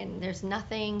handout, and there's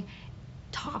nothing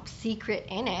top secret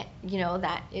in it,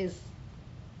 that is.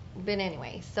 But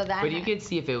anyway, so that. But you could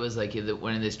see if it was like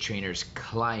one of this trainer's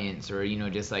clients, or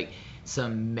just like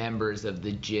some members of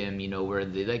the gym, where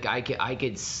they, like I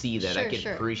could see that. Sure, I could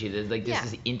appreciate it. Like this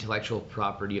is intellectual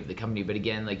property of the company. But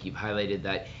again, like you've highlighted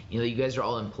that, you guys are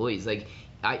all employees. Like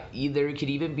there could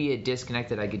even be a disconnect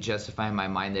that I could justify in my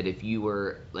mind, that if you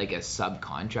were like a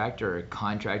subcontractor or a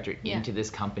contractor into this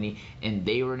company and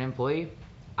they were an employee,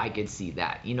 I could see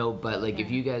that, but like if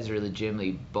you guys are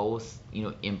legitimately both,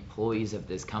 employees of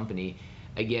this company,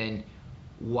 again,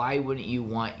 why wouldn't you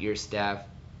want your staff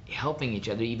helping each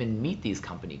other even meet these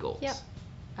company goals?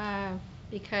 Yep.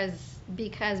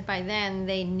 Because by then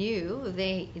they knew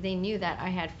that I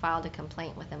had filed a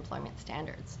complaint with Employment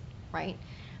Standards, right?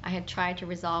 I had tried to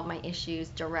resolve my issues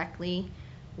directly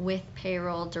with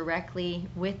payroll, directly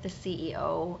with the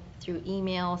CEO through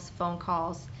emails, phone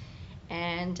calls,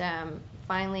 and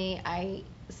finally I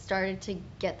started to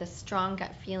get the strong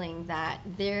gut feeling that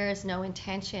there's no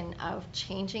intention of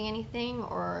changing anything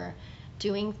or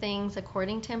doing things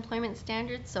according to employment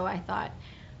standards. So I thought,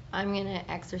 I'm going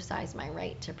to exercise my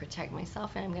right to protect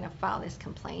myself, and I'm going to file this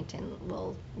complaint, and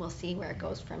we'll see where it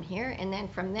goes from here. And then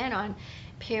from then on,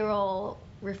 payroll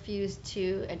refused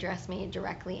to address me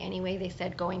directly anyway. They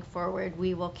said, going forward,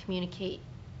 we will communicate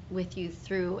with you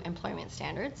through employment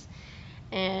standards.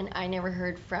 And I never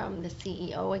heard from the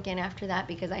CEO again after that,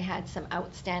 because I had some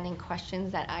outstanding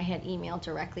questions that I had emailed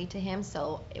directly to him.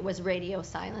 So it was radio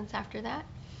silence after that.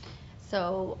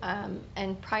 So,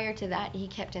 and prior to that, he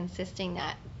kept insisting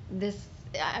that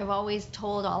I've always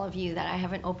told all of you that I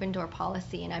have an open door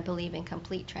policy, and I believe in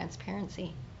complete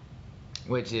transparency.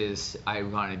 Which is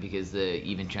ironic, because the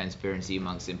even transparency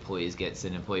amongst employees gets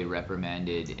an employee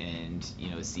reprimanded and,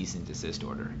 cease and desist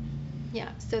order. Yeah,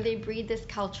 so they breed this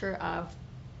culture of,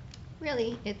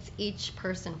 really, it's each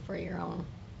person for your own.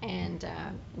 And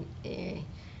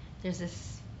there's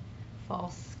this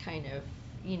false kind of,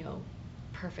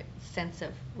 perfect sense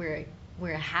of we're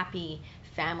a happy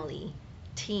family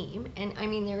team. And I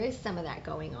mean, there is some of that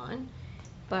going on.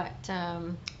 But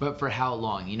for how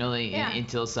long? Yeah.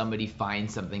 Until somebody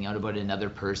finds something out about another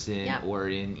person, Yeah. or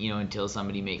until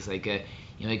somebody makes like a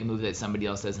move that somebody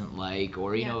else doesn't like,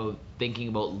 or Yeah. thinking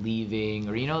about leaving,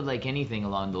 or like anything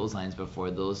along those lines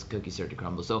before those cookies start to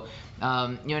crumble. So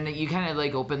you kind of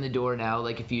like open the door now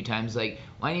like a few times. Like,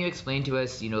 why don't you explain to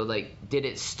us, like, did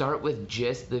it start with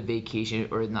just the vacation,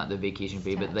 or not the vacation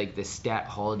pay, but like the stat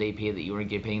holiday pay that you weren't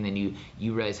getting paying, then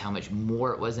you realized how much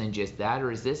more it was than just that?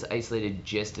 Or is this isolated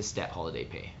just to stat holiday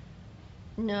pay?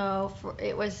 No,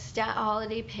 it was stat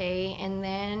holiday pay. And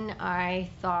then I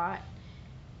thought,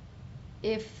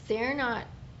 if they're not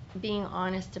being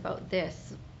honest about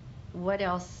this, what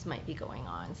else might be going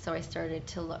on? So I started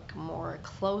to look more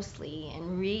closely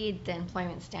and read the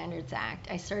Employment Standards Act.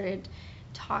 I started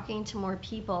talking to more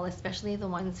people, especially the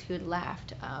ones who'd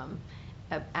left,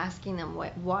 asking them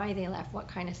why they left, what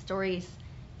kind of stories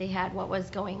they had, what was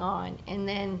going on. And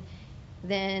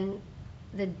then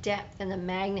the depth and the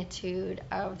magnitude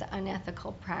of the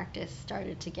unethical practice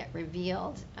started to get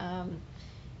revealed.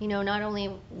 Not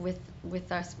only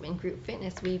with us in group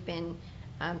fitness, we've been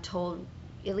told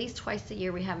at least twice a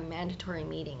year we have a mandatory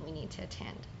meeting we need to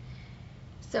attend.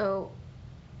 So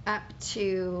up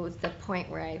to the point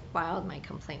where I filed my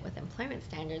complaint with Employment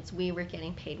Standards, we were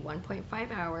getting paid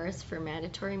 1.5 hours for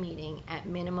mandatory meeting at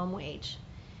minimum wage.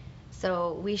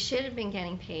 So we should have been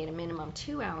getting paid a minimum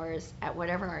 2 hours at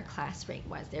whatever our class rate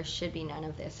was. There should be none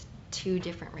of this 2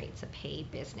 different rates of pay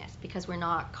business, because we're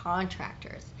not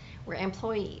contractors, we're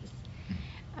employees.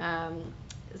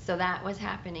 So that was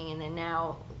happening. And then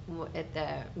now at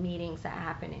the meetings that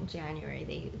happened in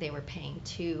January, they were paying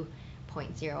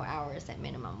 2.0 hours at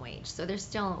minimum wage. So they're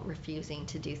still refusing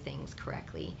to do things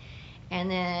correctly. And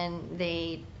then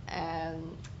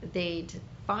they'd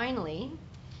finally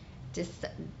just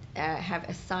have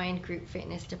assigned group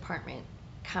fitness department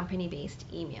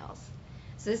company-based emails.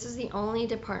 So this was the only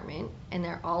department, and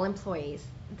they're all employees,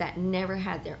 that never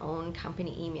had their own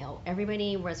company email.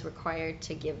 Everybody was required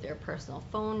to give their personal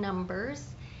phone numbers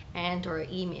and or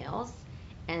emails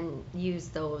and use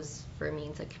those for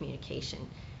means of communication.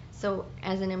 So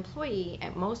as an employee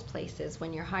at most places,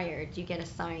 when you're hired, you get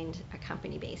assigned a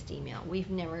company-based email. We've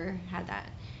never had that.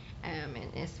 And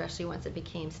especially once it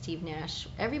became Steve Nash.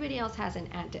 Everybody else has an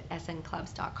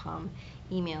 @snclubs.com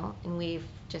email, and we've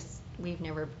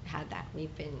never had that.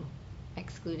 We've been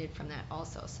excluded from that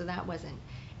also. So that wasn't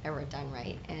ever done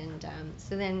right. And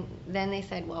so then they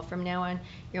said, well, from now on,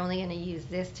 you're only going to use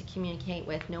this to communicate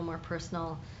with, no more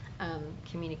personal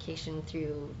communication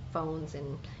through phones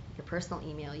and your personal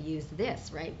email. Use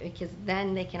this, right? Because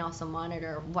then they can also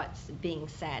monitor what's being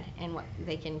said, and what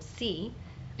they can see.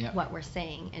 Yep. What we're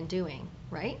saying and doing,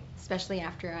 right? Especially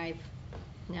after I've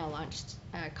now launched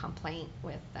a complaint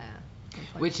with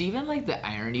Which, even like the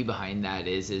irony behind that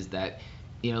is that,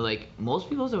 like, most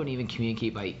people don't even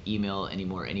communicate by email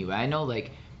anymore anyway. I know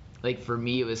like for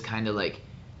me it was kind of like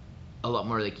a lot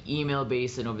more like email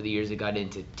based, and over the years it got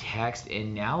into text,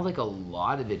 and now like a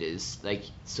lot of it is like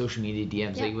social media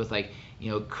DMs. Yep. Like with like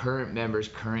current members,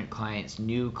 current clients,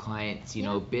 new clients,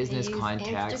 business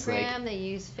contacts. Instagram, they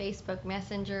use Facebook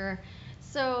Messenger.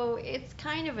 So it's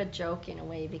kind of a joke in a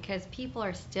way, because people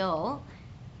are still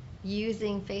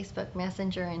using Facebook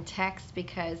Messenger and text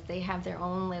because they have their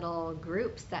own little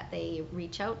groups that they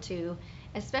reach out to,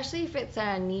 especially if it's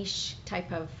a niche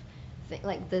type of thing.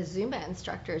 Like the Zumba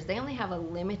instructors, they only have a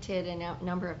limited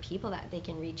number of people that they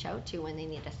can reach out to when they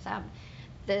need a sub.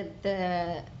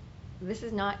 This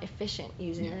is not efficient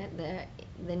using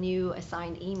the new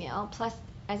assigned email. Plus,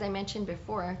 as I mentioned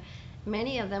before,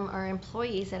 many of them are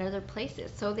employees at other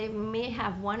places. So they may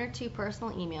have 1 or 2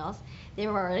 personal emails. They've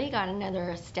already got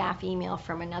another staff email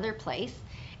from another place.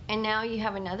 And now you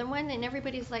have another one, and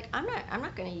everybody's like, I'm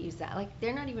not going to use that. Like,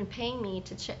 they're not even paying me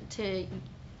to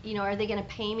are they going to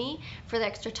pay me for the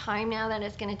extra time now that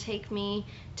it's going to take me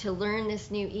to learn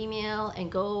this new email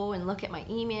and go and look at my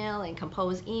email and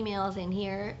compose emails in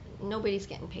here? Nobody's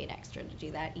getting paid extra to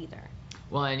do that either.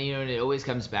 Well, and it always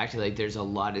comes back to like there's a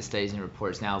lot of studies and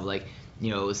reports now of like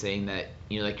saying that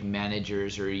like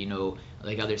managers or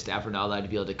like other staff are not allowed to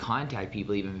be able to contact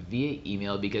people even via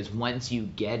email, because once you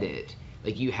get it,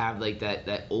 like you have like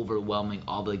that overwhelming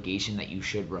obligation that you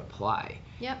should reply.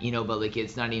 Yep. But like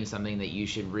it's not even something that you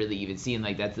should really even see, and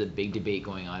like that's the big debate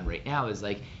going on right now is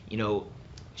like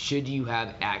should you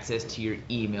have access to your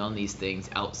email and these things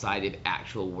outside of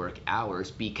actual work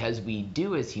hours, because we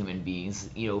do as human beings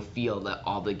feel that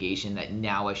obligation that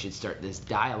now I should start this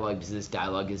dialogue because this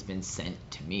dialogue has been sent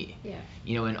to me. Yeah.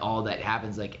 And all that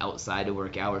happens like outside of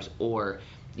work hours, or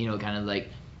kind of like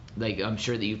I'm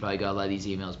sure that you've probably got a lot of these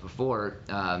emails before,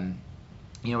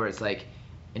 where it's like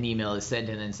an email is sent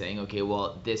and then saying, okay,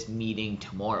 well, this meeting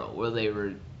tomorrow. Well, they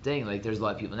were saying like there's a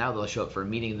lot of people now, they'll show up for a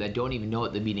meeting that don't even know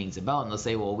what the meeting's about, and they'll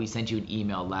say, well, we sent you an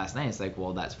email last night. It's like,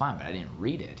 well, that's fine, but I didn't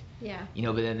read it. Yeah.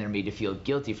 But then they're made to feel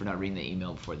guilty for not reading the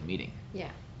email before the meeting.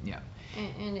 Yeah. Yeah.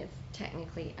 And it's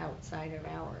technically outside of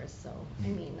hours, so I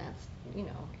mean that's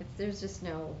there's just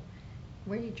no,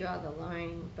 where do you draw the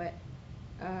line? But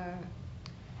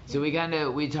so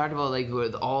we talked about like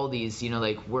with all these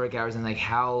like work hours and like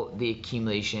how the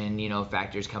accumulation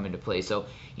factors come into play. So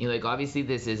like obviously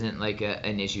this isn't like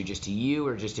an issue just to you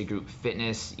or just to group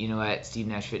fitness at Steve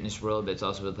Nash Fitness World, but it's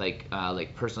also with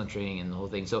like personal training and the whole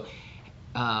thing. So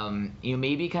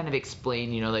maybe kind of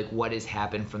explain like what has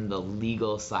happened from the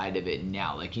legal side of it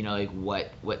now, like like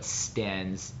what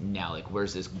stands now, like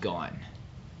where's this gone?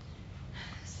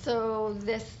 So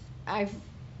I've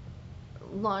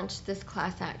launched this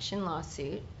class action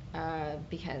lawsuit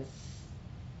because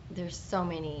there's so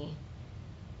many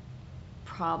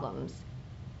problems,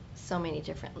 so many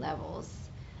different levels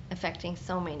affecting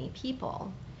so many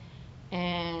people,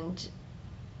 and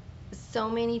so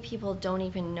many people don't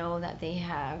even know that they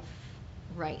have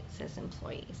rights as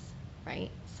employees,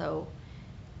 right? So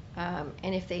and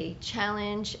if they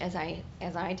challenge, as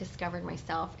I discovered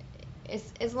myself,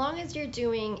 as long as you're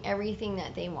doing everything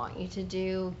that they want you to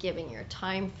do, giving your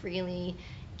time freely,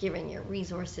 giving your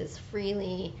resources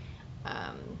freely,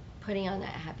 putting on that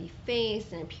happy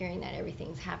face and appearing that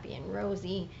everything's happy and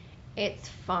rosy, it's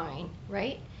fine,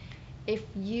 right? If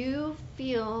you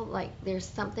feel like there's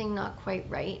something not quite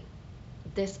right,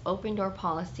 this open door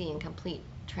policy and complete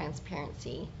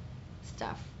transparency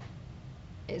stuff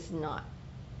is not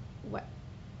what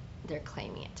they're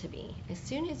claiming it to be. As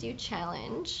soon as you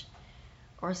challenge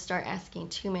or start asking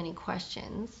too many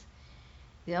questions,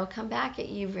 they'll come back at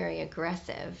you very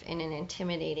aggressive in an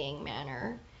intimidating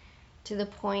manner, to the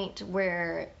point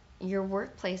where your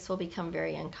workplace will become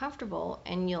very uncomfortable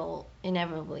and you'll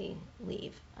inevitably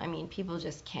leave. I mean, people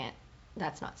just can't,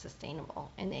 that's not sustainable,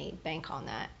 and they bank on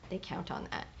that, they count on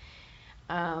that,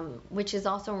 which is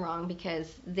also wrong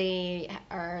because they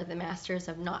are the masters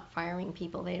of not firing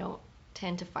people. They don't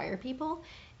tend to fire people.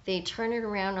 They turn it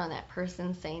around on that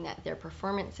person, saying that their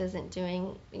performance isn't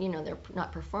doing, they're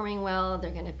not performing well, they're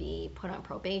going to be put on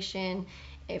probation.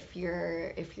 If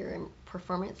your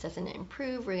performance doesn't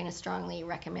improve, we're going to strongly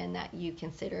recommend that you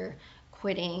consider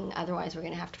quitting. Otherwise, we're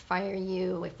going to have to fire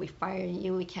you. If we fire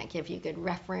you, we can't give you a good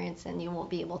reference, and you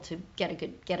won't be able to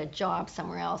get a job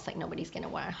somewhere else. Like, nobody's going to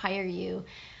want to hire you.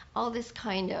 All this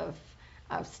kind of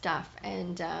stuff,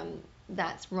 and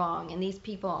that's wrong. And these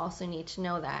people also need to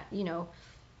know that,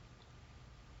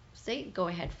 say, go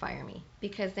ahead, fire me,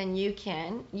 because then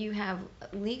you have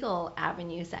legal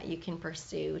avenues that you can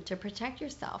pursue to protect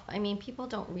yourself. I mean, people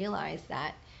don't realize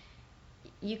that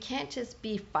you can't just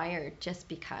be fired just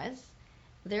because.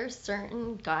 There's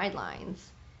certain guidelines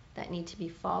that need to be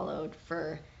followed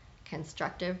for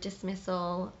constructive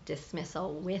dismissal,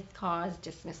 dismissal with cause,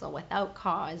 dismissal without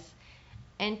cause.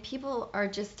 And people are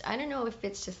just, I don't know if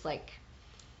it's just like,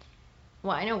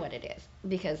 well, I know what it is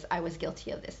because I was guilty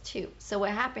of this too. So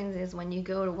what happens is when you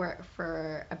go to work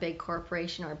for a big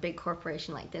corporation, or a big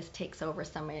corporation like this takes over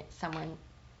someone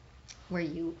where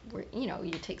you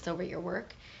takes over your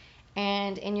work,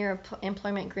 and in your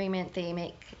employment agreement they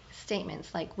make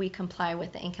statements like, we comply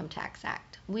with the Income Tax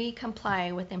Act, we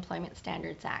comply with the Employment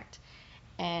Standards Act,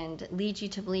 and lead you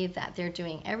to believe that they're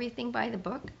doing everything by the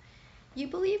book. You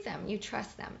believe them, you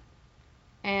trust them.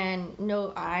 And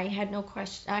no, I had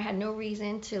no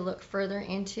reason to look further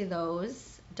into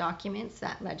those documents,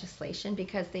 that legislation,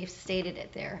 because they've stated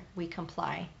it there. We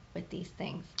comply with these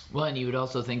things. Well, and you would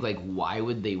also think, like, why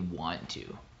would they want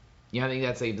to? Yeah, I think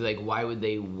that's like why would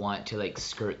they want to like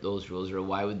skirt those rules, or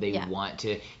why would they Yeah. want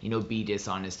to be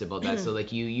dishonest about that? So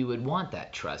like you would want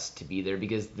that trust to be there,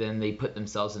 because then they put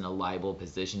themselves in a liable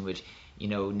position, which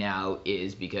now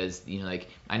is, because like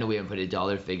I know we haven't put a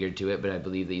dollar figure to it, but I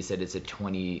believe that you said it's a It's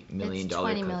 $20 million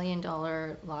 $20 million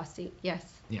lawsuit. Yes.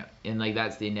 yeah, and like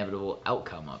that's the inevitable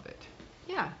outcome of it.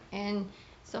 Yeah. And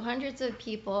so hundreds of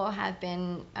people have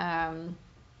been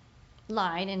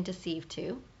lied and deceived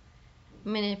to,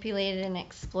 manipulated and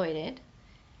exploited.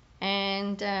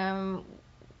 And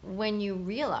when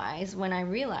I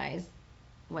realize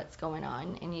what's going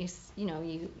on, and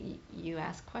you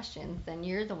ask questions, then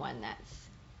you're the one that's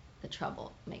the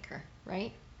troublemaker,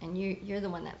 right? And you're the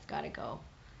one that's got to go.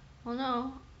 Well,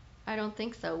 no, I don't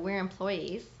think so. We're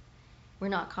employees. We're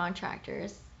not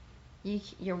contractors.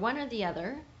 You're one or the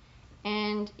other.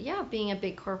 And yeah, being a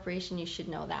big corporation, you should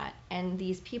know that. And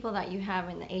these people that you have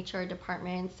in the HR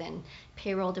departments and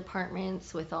payroll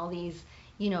departments with all these,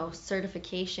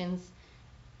 certifications,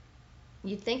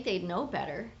 you'd think they'd know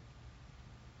better.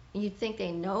 You'd think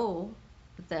they know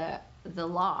the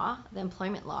law, the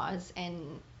employment laws,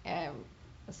 and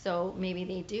so maybe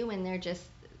they do, and they're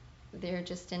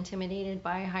just intimidated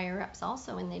by higher ups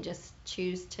also, and they just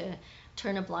choose to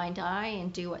turn a blind eye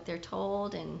and do what they're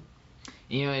told. And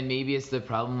and maybe it's the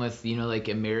problem with like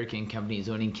American companies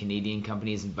owning Canadian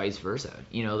companies and vice versa.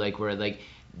 Like where like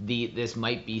this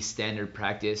might be standard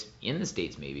practice in the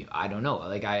States, maybe, I don't know,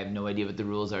 like I have no idea what the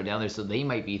rules are down there, so they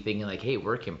might be thinking like, hey,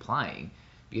 we're complying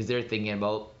because they're thinking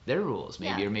about their rules,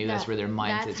 maybe, yeah, or maybe that's where their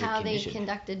mindsets that's are how they conditioned.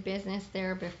 conducted business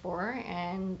there before,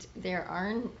 and there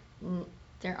aren't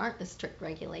the strict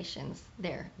regulations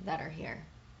there that are here.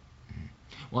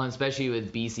 Well, especially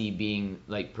with BC being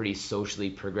like pretty socially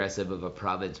progressive of a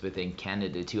province within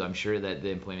Canada too, I'm sure that the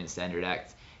Employment Standard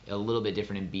Act a little bit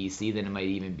different in BC than it might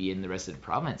even be in the rest of the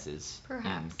provinces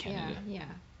Perhaps, in Canada. yeah,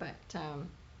 but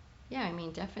yeah, I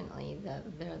mean, definitely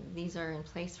these are in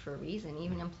place for a reason.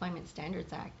 Even Employment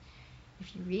Standards Act,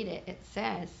 if you read it, it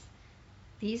says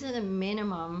these are the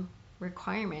minimum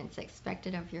requirements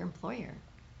expected of your employer.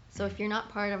 So if you're not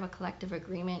part of a collective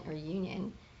agreement or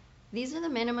union, these are the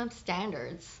minimum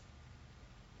standards.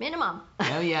 Minimum.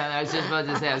 Oh yeah, I was just about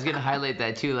to say, I was gonna highlight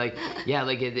that too. Like, yeah,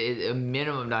 like a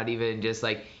minimum, not even just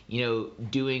like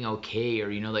doing okay,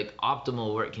 or like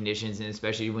optimal work conditions, and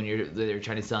especially when they're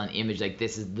trying to sell an image like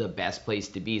this is the best place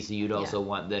to be. So you'd also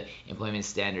want the employment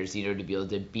standards, to be able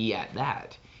to be at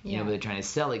that. But they're trying to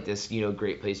sell like this,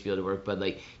 great place to be able to work, but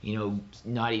like,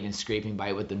 not even scraping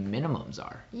by what the minimums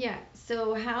are. Yeah.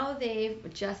 So how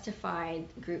they've justified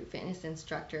group fitness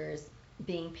instructors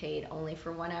being paid only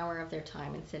for 1 hour of their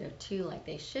time instead of 2 like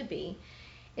they should be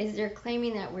is they're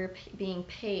claiming that we're being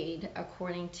paid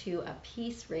according to a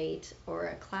piece rate or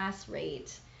a class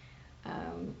rate,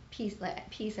 piece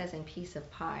as in piece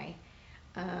of pie.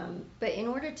 But in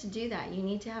order to do that, you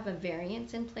need to have a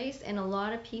variance in place, and a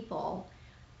lot of people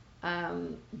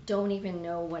don't even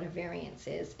know what a variance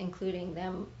is, including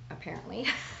them apparently.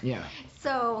 Yeah.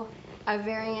 So a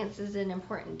variance is an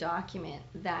important document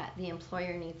that the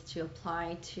employer needs to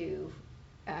apply to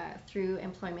through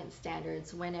employment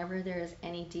standards whenever there is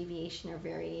any deviation or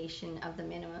variation of the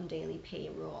minimum daily pay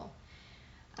rule.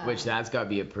 Which that's got to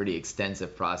be a pretty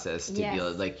extensive process to be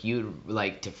able, like, you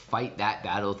like to fight that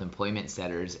battle with employment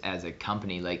standards as a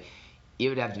company, like it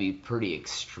would have to be pretty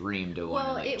extreme to want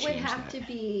to like change that. Well, it would have to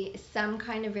be some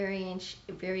kind of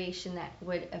variation that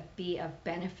would be of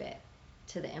benefit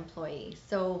to the employee.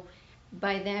 So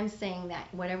by them saying that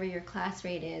whatever your class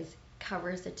rate is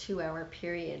covers a 2-hour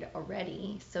period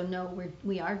already, so no,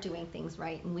 we are doing things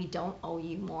right and we don't owe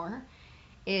you more,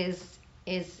 is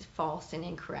false and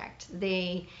incorrect.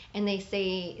 They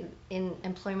say in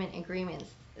employment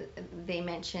agreements, they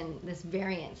mention this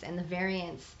variance, and the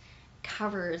variance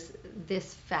covers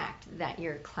this fact that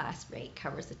your class rate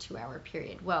covers a 2-hour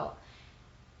period. Well,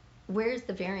 where's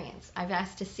the variance? I've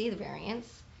asked to see the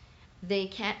variance. They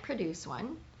can't produce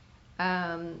one.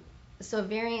 So a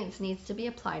variance needs to be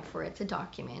applied for. It's a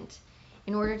document.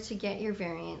 In order to get your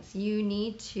variance, you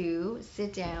need to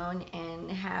sit down and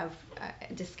have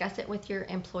discuss it with your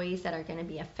employees that are going to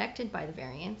be affected by the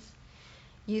variance.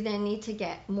 You then need to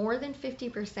get more than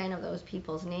 50% of those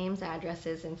people's names,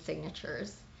 addresses, and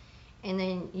signatures, and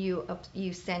then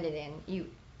you send it in.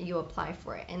 You apply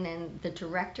for it, and then the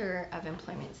director of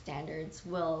employment standards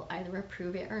will either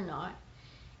approve it or not.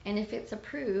 And if it's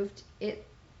approved, it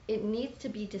needs to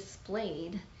be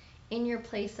displayed in your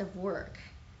place of work,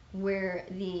 where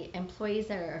the employees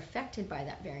that are affected by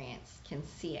that variance can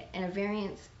see it. And a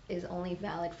variance is only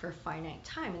valid for a finite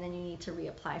time, and then you need to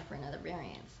reapply for another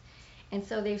variance. And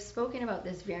so they've spoken about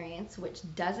this variance, which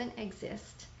doesn't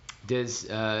exist. Does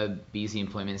BC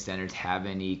Employment Standards have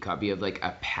any copy of like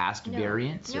a past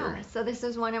variance? No. Or So this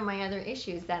is one of my other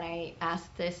issues that I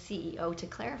asked the CEO to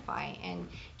clarify and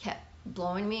kept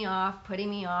blowing me off, putting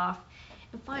me off.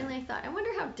 And finally I thought, I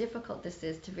wonder how difficult this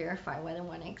is to verify whether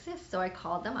one exists. So I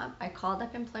called them up. I called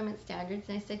up Employment Standards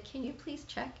and I said, can you please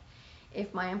check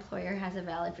if my employer has a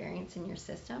valid variance in your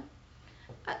system?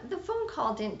 The phone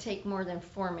call didn't take more than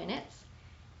 4 minutes.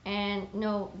 And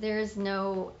no, there's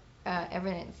no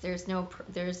evidence.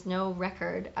 There's no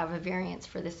record of a variance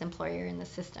for this employer in the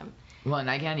system. well, and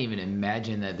I can't even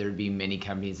imagine that there'd be many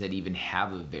companies that even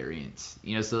have a variance.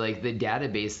 So like the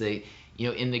database, they,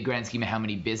 in the grand scheme of how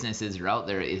many businesses are out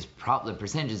there, is the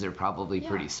percentages are probably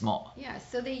pretty small. Yeah.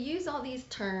 So they use all these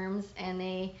terms and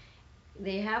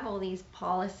they have all these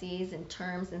policies and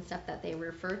terms and stuff that they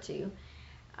refer to.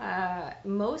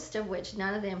 Most of which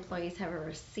none of the employees have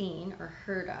ever seen or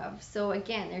heard of. So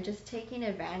again, they're just taking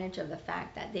advantage of the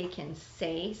fact that they can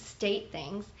state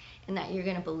things and that you're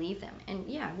going to believe them. And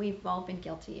yeah, we've all been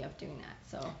guilty of doing that.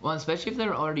 So Well, especially if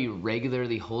they're already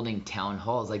regularly holding town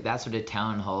halls, like that's what a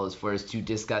town hall is for, is to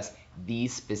discuss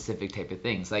these specific type of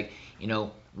things. Like,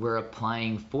 we're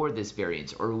applying for this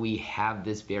variance, or we have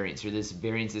this variance, or this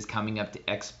variance is coming up to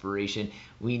expiration.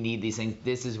 We need these things.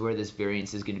 This is where this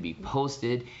variance is going to be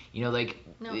posted.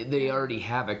 They already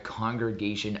have a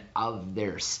congregation of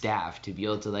their staff to be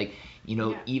able to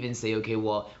even say, okay,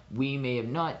 well, we may have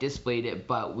not displayed it,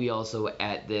 but we also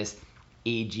at this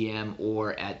AGM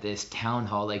or at this town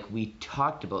hall, we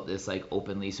talked about this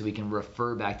openly, so we can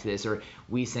refer back to this, or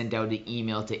we sent out an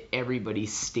email to everybody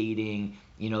stating,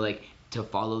 to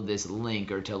follow this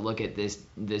link or to look at this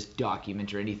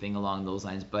document or anything along those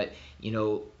lines. But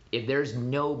if there's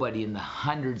nobody in the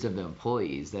hundreds of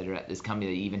employees that are at this company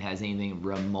that even has anything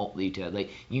remotely to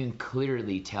you can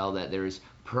clearly tell that there's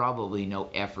probably no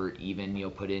effort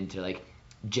even put in to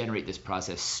generate this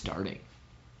process starting.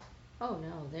 Oh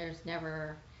no, there's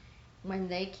never. When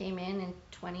they came in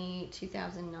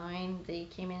 2009, they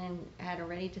came in and had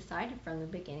already decided from the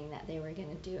beginning that they were going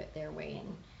to do it their way,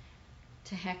 and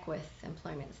to heck with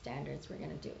employment standards, we're going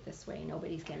to do it this way.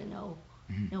 Nobody's going to know.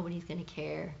 Nobody's going to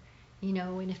care.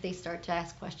 And if they start to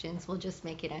ask questions, we'll just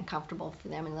make it uncomfortable for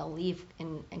them and they'll leave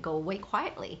and go away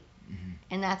quietly.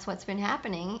 And that's what's been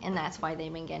happening, and that's why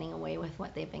they've been getting away with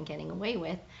what they've been getting away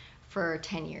with for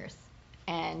 10 years.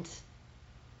 And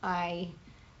I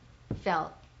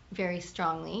felt very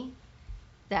strongly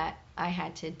that I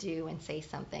had to do and say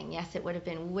something. Yes, it would have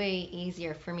been way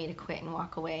easier for me to quit and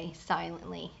walk away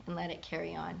silently and let it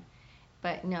carry on.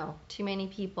 But no, too many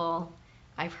people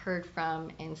I've heard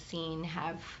from and seen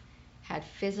have had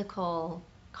physical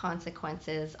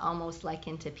consequences, almost like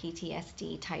into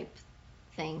PTSD type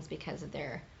things, because of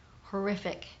their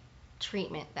horrific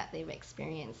treatment that they've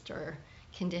experienced or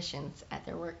conditions at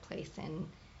their workplace, and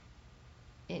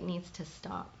it needs to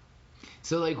stop.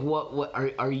 So what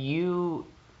are you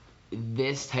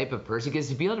this type of person? Because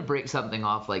to be able to break something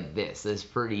off like this is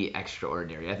pretty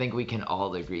extraordinary. I think we can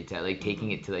all agree to that,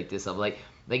 taking it to this level.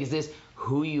 Is this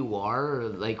who you are,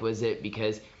 or was it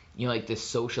because the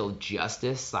social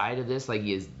justice side of this,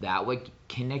 is that what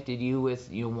connected you with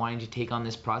wanting to take on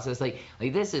this process?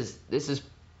 This is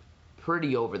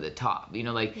pretty over the top,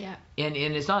 Yeah. and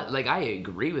it's not I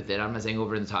agree with it. I'm not saying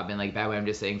over the top in bad way. I'm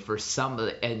just saying for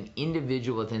an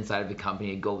individual inside of the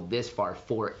company to go this far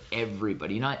for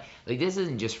everybody, not this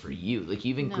isn't just for you.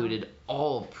 You've included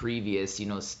all previous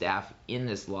staff in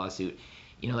this lawsuit.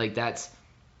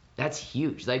 That's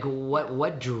huge.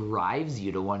 What drives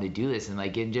you to want to do this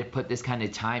and just put this kind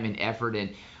of time and effort,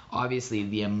 and obviously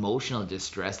the emotional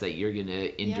distress that you're going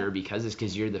to endure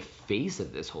because you're the face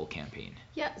of this whole campaign.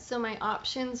 Yeah, so my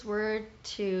options were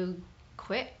to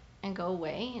quit and go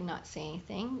away and not say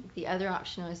anything. The other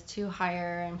option was to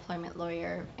hire an employment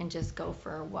lawyer and just go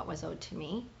for what was owed to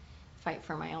me, fight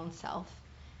for my own self.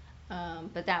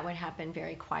 But that would happen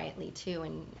very quietly too,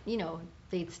 and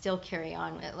they'd still carry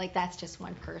on with that's just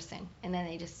one person, and then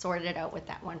they just sorted it out with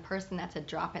that one person. That's a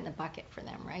drop in the bucket for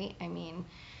them, right? I mean,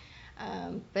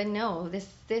 but no, this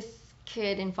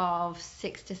could involve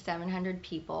 600 to 700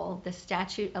 people. The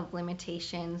statute of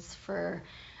limitations for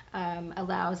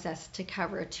allows us to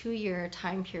cover a 2-year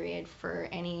time period for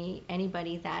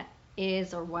anybody that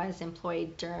is or was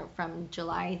employed from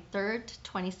July 3rd,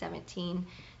 2017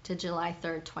 to July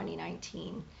 3rd,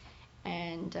 2019.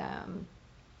 And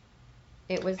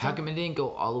it was... How come it didn't go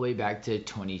all the way back to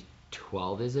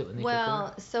 2012, is it, when they took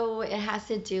over? So it has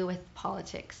to do with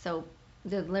politics. So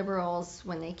the Liberals,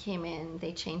 when they came in,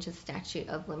 they changed the statute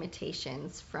of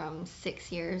limitations from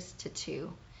 6 years to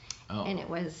 2. Oh. And it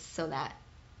was so that,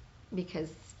 because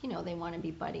they want to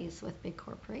be buddies with big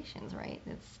corporations, right?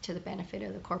 It's to the benefit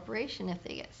of the corporation. If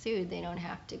they get sued, they don't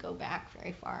have to go back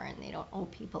very far, and they don't owe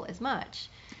people as much.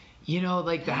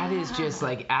 Like that is just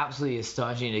like absolutely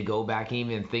astonishing to go back and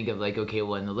even think of like, okay,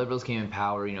 when the Liberals came in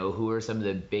power, who are some of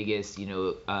the biggest,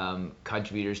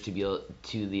 contributors to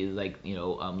the like,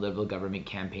 Liberal government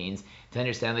campaigns, to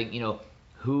understand like,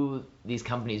 who these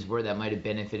companies were that might have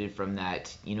benefited from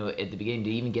that, at the beginning,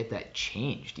 to even get that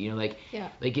changed, like, yeah.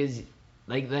 like is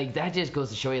like that just goes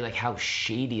to show you like how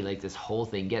shady like this whole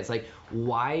thing gets. Like,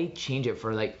 why change it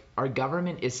for like our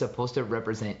government is supposed to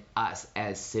represent us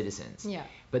as citizens. Yeah.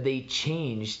 But they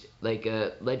changed like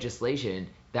a legislation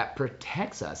that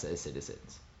protects us as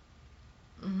citizens.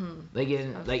 Mm-hmm. Like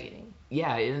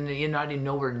and you're not even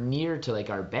nowhere near to like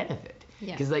our benefit.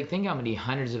 Yeah. Because like think how many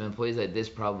hundreds of employees that this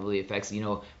probably affects.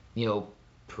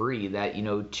 Pre that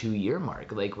 2-year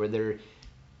mark, like where they're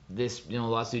this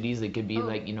lawsuit easily could be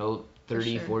like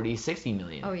 30, sure. 40, 60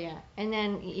 million. Oh yeah, and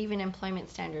then even employment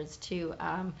standards too.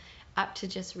 Up to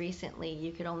just recently,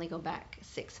 you could only go back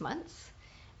 6 months,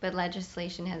 but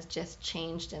legislation has just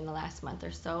changed in the last month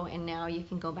or so, and now you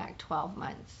can go back 12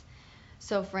 months.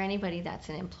 So for anybody that's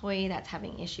an employee that's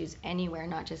having issues anywhere,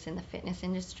 not just in the fitness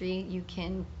industry, you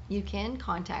can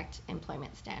contact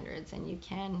employment standards, and you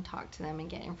can talk to them and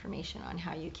get information on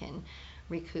how you can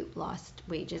recoup lost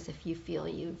wages if you feel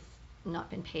you've not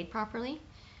been paid properly.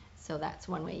 So that's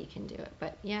one way you can do it.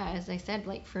 But yeah, as I said,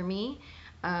 like for me,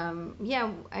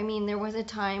 there was a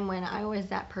time when I was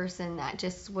that person that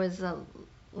just was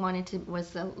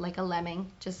like a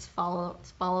lemming. Just follow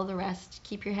the rest.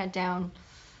 Keep your head down.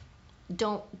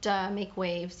 Don't make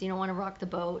waves. You don't want to rock the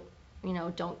boat.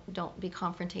 Don't be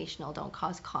confrontational. Don't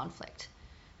cause conflict.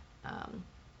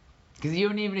 Because you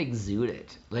don't even exude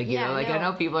it. Like, I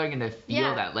know people are going to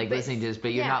feel that, like, listening to this,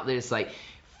 but you're not just, like,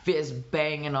 fist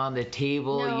banging on the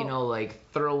table, no. Like,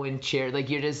 throwing chairs. Like,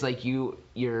 you're just, like, your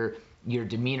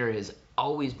demeanor has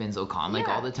always been so calm. Like,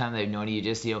 all the time that I've known you,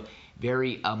 just,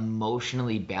 very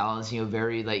emotionally balanced,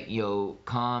 very, like,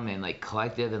 calm and, like,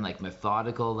 collective and, like,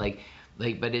 methodical. Like,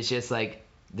 but it's just, like,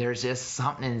 there's just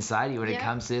something inside you when it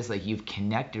comes to this. Like, you've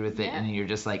connected with it, and you're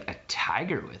just, like, a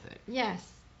tiger with it. Yes.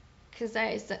 Because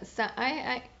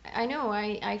I know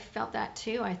I felt that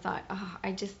too. I thought,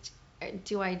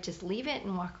 do I just leave it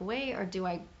and walk away, or do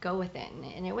I go with it?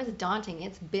 And it was daunting.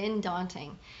 It's been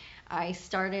daunting. I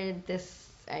started this.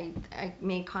 I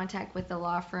made contact with the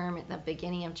law firm at the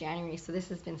beginning of January, so this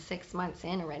has been 6 months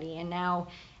in already, and now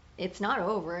it's not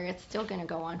over. It's still going to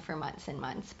go on for months and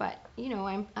months. But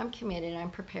I'm committed. I'm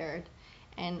prepared,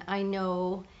 and I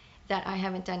know that I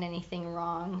haven't done anything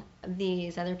wrong.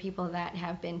 These other people that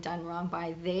have been done wrong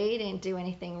by, they didn't do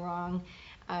anything wrong.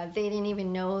 They didn't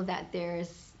even know that there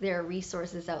are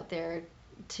resources out there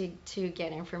to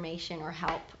get information or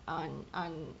help on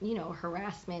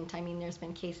harassment. I mean, there's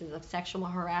been cases of sexual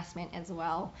harassment as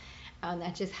well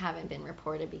that just haven't been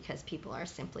reported because people are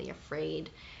simply afraid.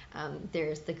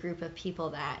 There's the group of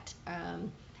people that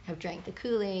have drank the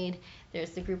Kool-Aid. There's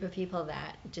the group of people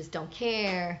that just don't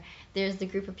care. There's the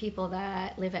group of people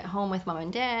that live at home with mom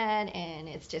and dad, and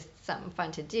it's just something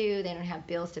fun to do. They don't have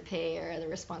bills to pay or other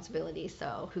responsibilities,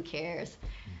 so who cares,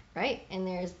 right? And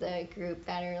there's the group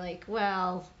that are like,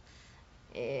 well,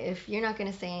 if you're not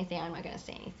going to say anything, I'm not going to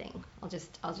say anything. I'll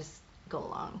just go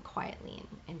along quietly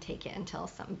and take it until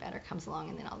something better comes along,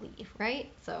 and then I'll leave,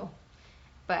 right? So,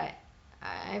 but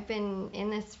I've been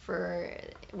in this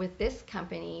with this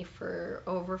company for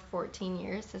over 14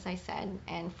 years, as I said,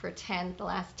 and for the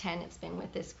last 10, it's been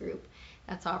with this group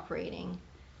that's operating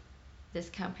this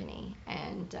company.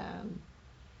 And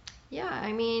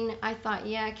I thought,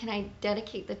 can I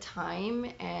dedicate the time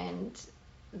and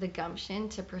the gumption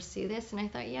to pursue this? And I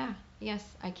thought, yes,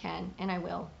 I can, and I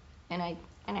will, and I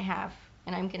have.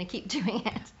 And I'm going to keep doing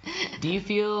it. Do you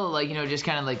feel like, just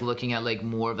kind of like looking at like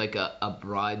more of like a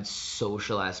broad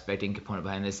social aspect and component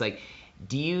behind this, like,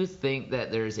 do you think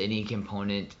that there's any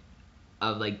component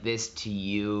of like this to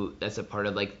you that's a part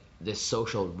of like the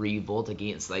social revolt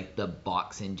against like the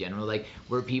box in general, like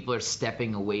where people are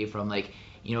stepping away from like,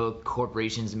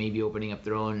 corporations maybe opening up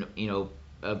their own,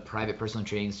 a private personal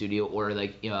training studio, or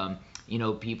like,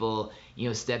 people,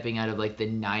 stepping out of like the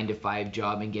 9-to-5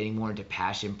 job and getting more into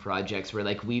passion projects, where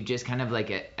like we've just kind of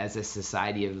like as a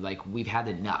society of like we've had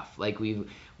enough, like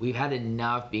we've had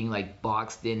enough being like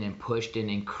boxed in and pushed in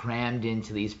and crammed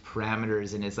into these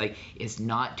parameters, and it's like it's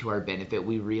not to our benefit.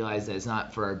 We realize that it's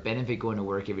not for our benefit going to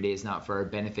work every day. It's not for our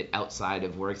benefit outside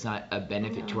of work. It's not a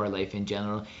benefit to our life in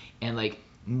general, and like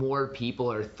more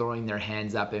people are throwing their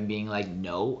hands up and being like,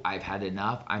 no, I've had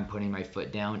enough. I'm putting my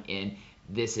foot down, and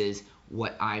this is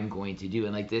what I'm going to do.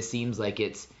 And like this seems like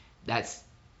that's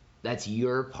that's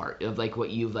your part of like what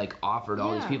you've like offered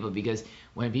all these Yeah. people, because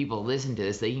when people listen to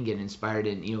this, they can get inspired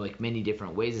in, you know, like many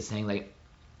different ways of saying like,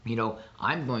 you know,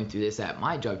 I'm going through this at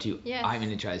my job too. Yes. I'm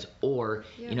going to try this. Or,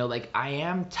 Yeah. you know, like I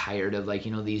am tired of like,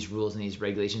 you know, these rules and these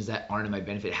regulations that aren't in my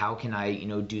benefit. How can I, you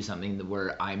know, do something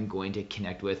where I'm going to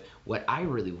connect with what I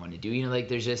really want to do? You know, like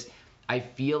there's just, I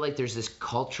feel like there's this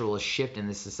cultural shift and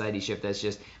this society shift that's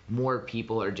just more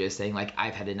people are just saying like,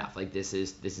 I've had enough. Like this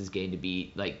is going to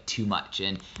be like too much.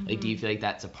 And like, do you feel like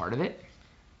that's a part of it?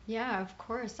 Yeah, of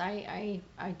course. I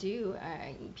do.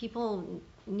 People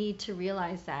need to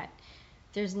realize that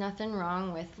there's nothing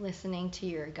wrong with listening to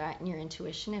your gut and your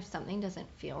intuition. If something doesn't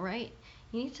feel right,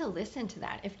 you need to listen to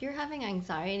that. If you're having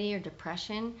anxiety or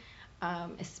depression,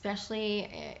 especially,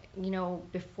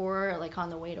 before, like on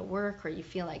the way to work, or you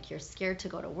feel like you're scared to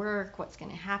go to work, what's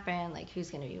going to happen, like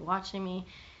who's going to be watching me,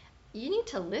 you need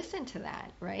to listen to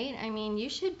that, right? I mean, you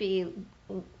should be,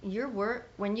 your work,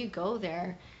 when you go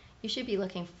there, you should be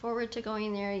looking forward to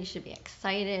going there. You should be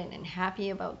excited and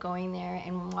happy about going there.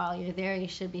 And while you're there, you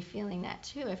should be feeling that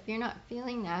too. If you're not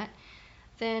feeling that,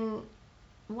 then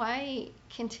why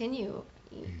continue?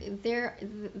 There,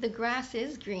 the grass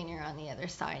is greener on the other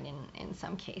side in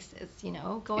some cases.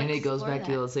 Go And it goes explore back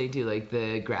to that. the old saying too, like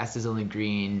the grass is only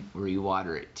green where you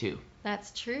water it too.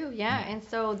 That's true, yeah. And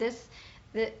so the,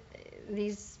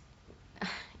 these,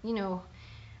 you know,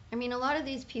 I mean, a lot of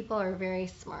these people are very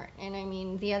smart. And I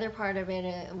mean, the other part of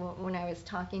it, when I was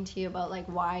talking to you about like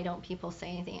why don't people say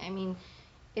anything, I mean,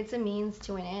 it's a means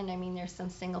to an end. I mean, there's some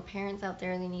single parents out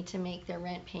there. They need to make their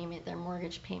rent payment, their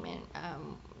mortgage payment.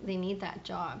 They need that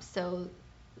job. So,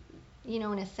 in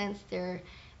a sense, they're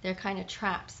kind of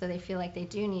trapped. So they feel like they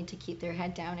do need to keep their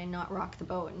head down and not rock the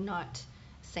boat and not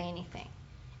say anything.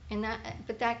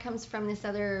 But that comes from this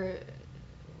other.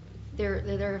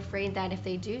 They're afraid that if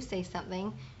they do say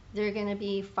something, they're going to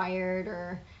be fired,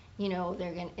 or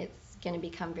it's going to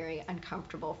become very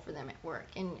uncomfortable for them at work.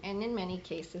 And in many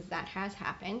cases that has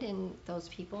happened, and those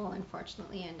people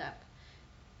unfortunately end up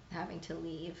having to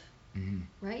leave,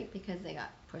 right? Because they got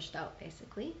pushed out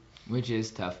basically. Which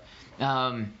is tough.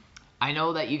 I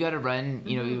know that you got to run.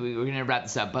 You know, we're gonna wrap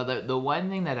this up. But the one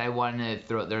thing that I want to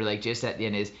throw out there, like just at the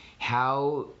end, is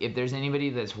how, if there's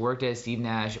anybody that's worked at Steve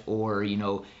Nash, or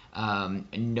known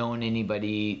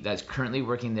anybody that's currently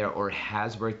working there or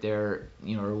has worked there,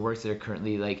 or works there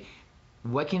currently, like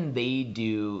what can they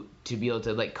do to be able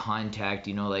to like contact,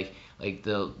 like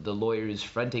the lawyers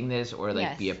fronting this, or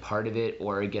like be a Yes. part of it,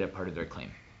 or get a part of their claim.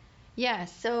 Yeah,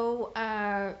 so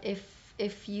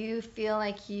if you feel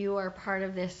like you are part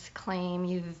of this claim,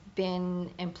 you've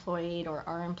been employed or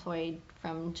are employed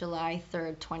from July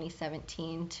 3rd,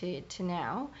 2017 to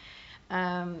now,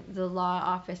 the law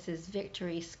office is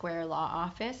Victory Square Law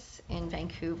Office in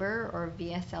Vancouver, or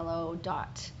vslo.bc.ca,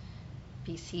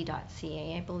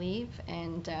 I believe.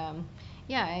 And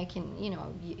yeah, I can,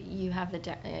 you have the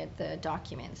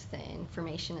documents, the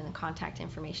information, and the contact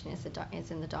information is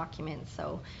in the documents.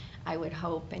 So I would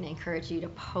hope and encourage you to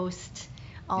post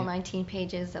all Yep. 19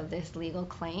 pages of this legal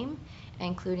claim,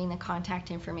 including the contact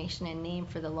information and name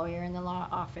for the lawyer in the law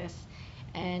office.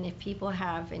 And if people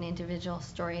have an individual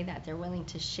story that they're willing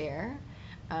to share,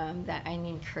 that I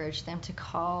encourage them to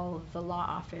call the law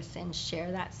office and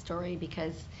share that story,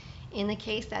 because in the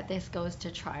case that this goes to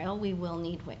trial, we will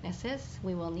need witnesses.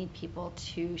 We will need people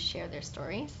to share their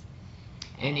stories.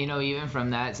 And even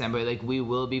from that standpoint, like we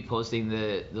will be posting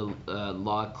the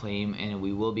law claim, and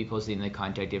we will be posting the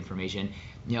contact information.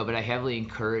 But I heavily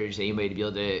encourage anybody to be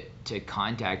able to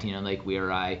contact, like We Are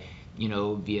I,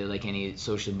 via like any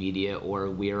social media, or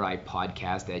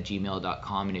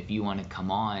weareipodcast@gmail.com. And if you want to come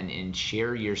on and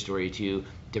share your story to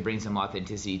bring some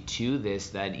authenticity to this,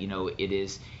 that it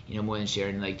is more than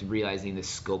sharing, like realizing the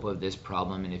scope of this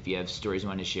problem. And if you have stories you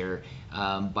want to share,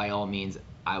 by all means,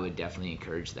 I would definitely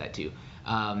encourage that too.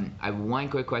 I have one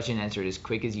quick question, answer it as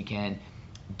quick as you can.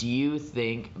 Do you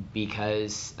think,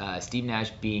 because Steve Nash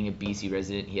being a BC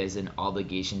resident, he has an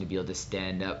obligation to be able to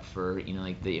stand up for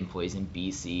like the employees in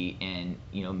BC, and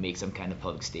make some kind of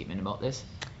public statement about this?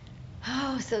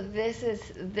 Oh, so this is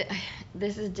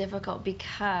difficult,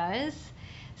 because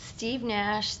Steve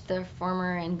Nash, the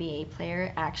former NBA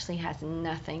player, actually has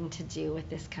nothing to do with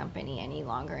this company any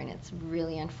longer, and it's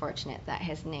really unfortunate that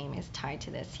his name is tied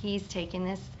to this. He's taken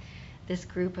this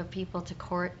group of people to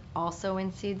court also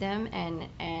and sued them,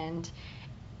 and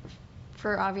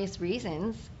for obvious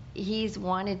reasons, he's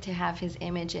wanted to have his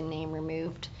image and name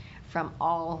removed from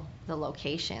all the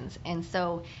locations. And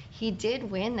so he did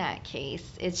win that case.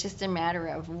 It's just a matter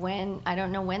of when, I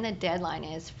don't know when the deadline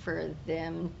is for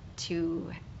them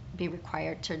to be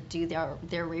required to do their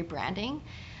rebranding,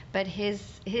 but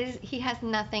he has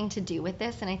nothing to do with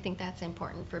this, and I think that's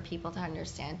important for people to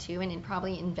understand too. And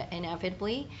probably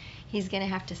inevitably, he's going to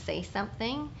have to say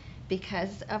something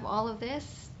because of all of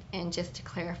this, and just to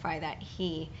clarify that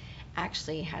he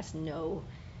actually has no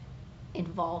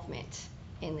involvement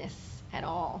in this at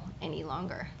all any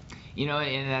longer.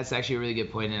 And that's actually a really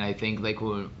good point. And I think like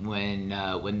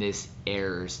when this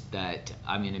airs, that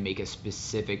I'm going to make a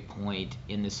specific point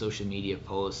in the social media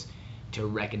post to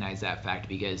recognize that fact,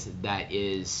 because that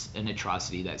is an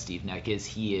atrocity that Steve Knecht is.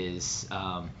 He is,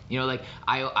 like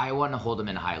I want to hold him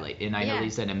in a highlight, and I know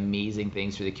he's done amazing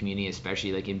things for the community,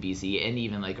 especially like in BC and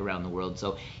even like around the world.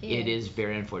 So it is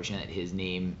very unfortunate that his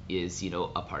name is,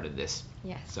 a part of this.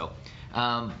 Yes. So,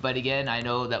 but again, I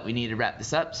know that we need to wrap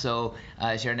this up. So,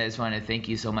 Sharon, I just want to thank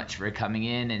you so much for coming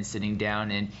in and sitting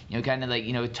down and, kind of like,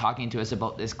 talking to us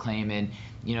about this claim, and,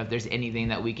 if there's anything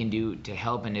that we can do to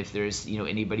help, and if there's,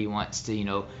 anybody wants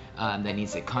to, that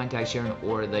needs to contact Sharon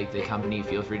or like the company,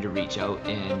 feel free to reach out,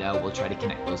 and we'll try to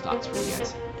connect those dots for you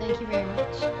guys. Thank you very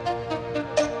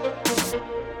much.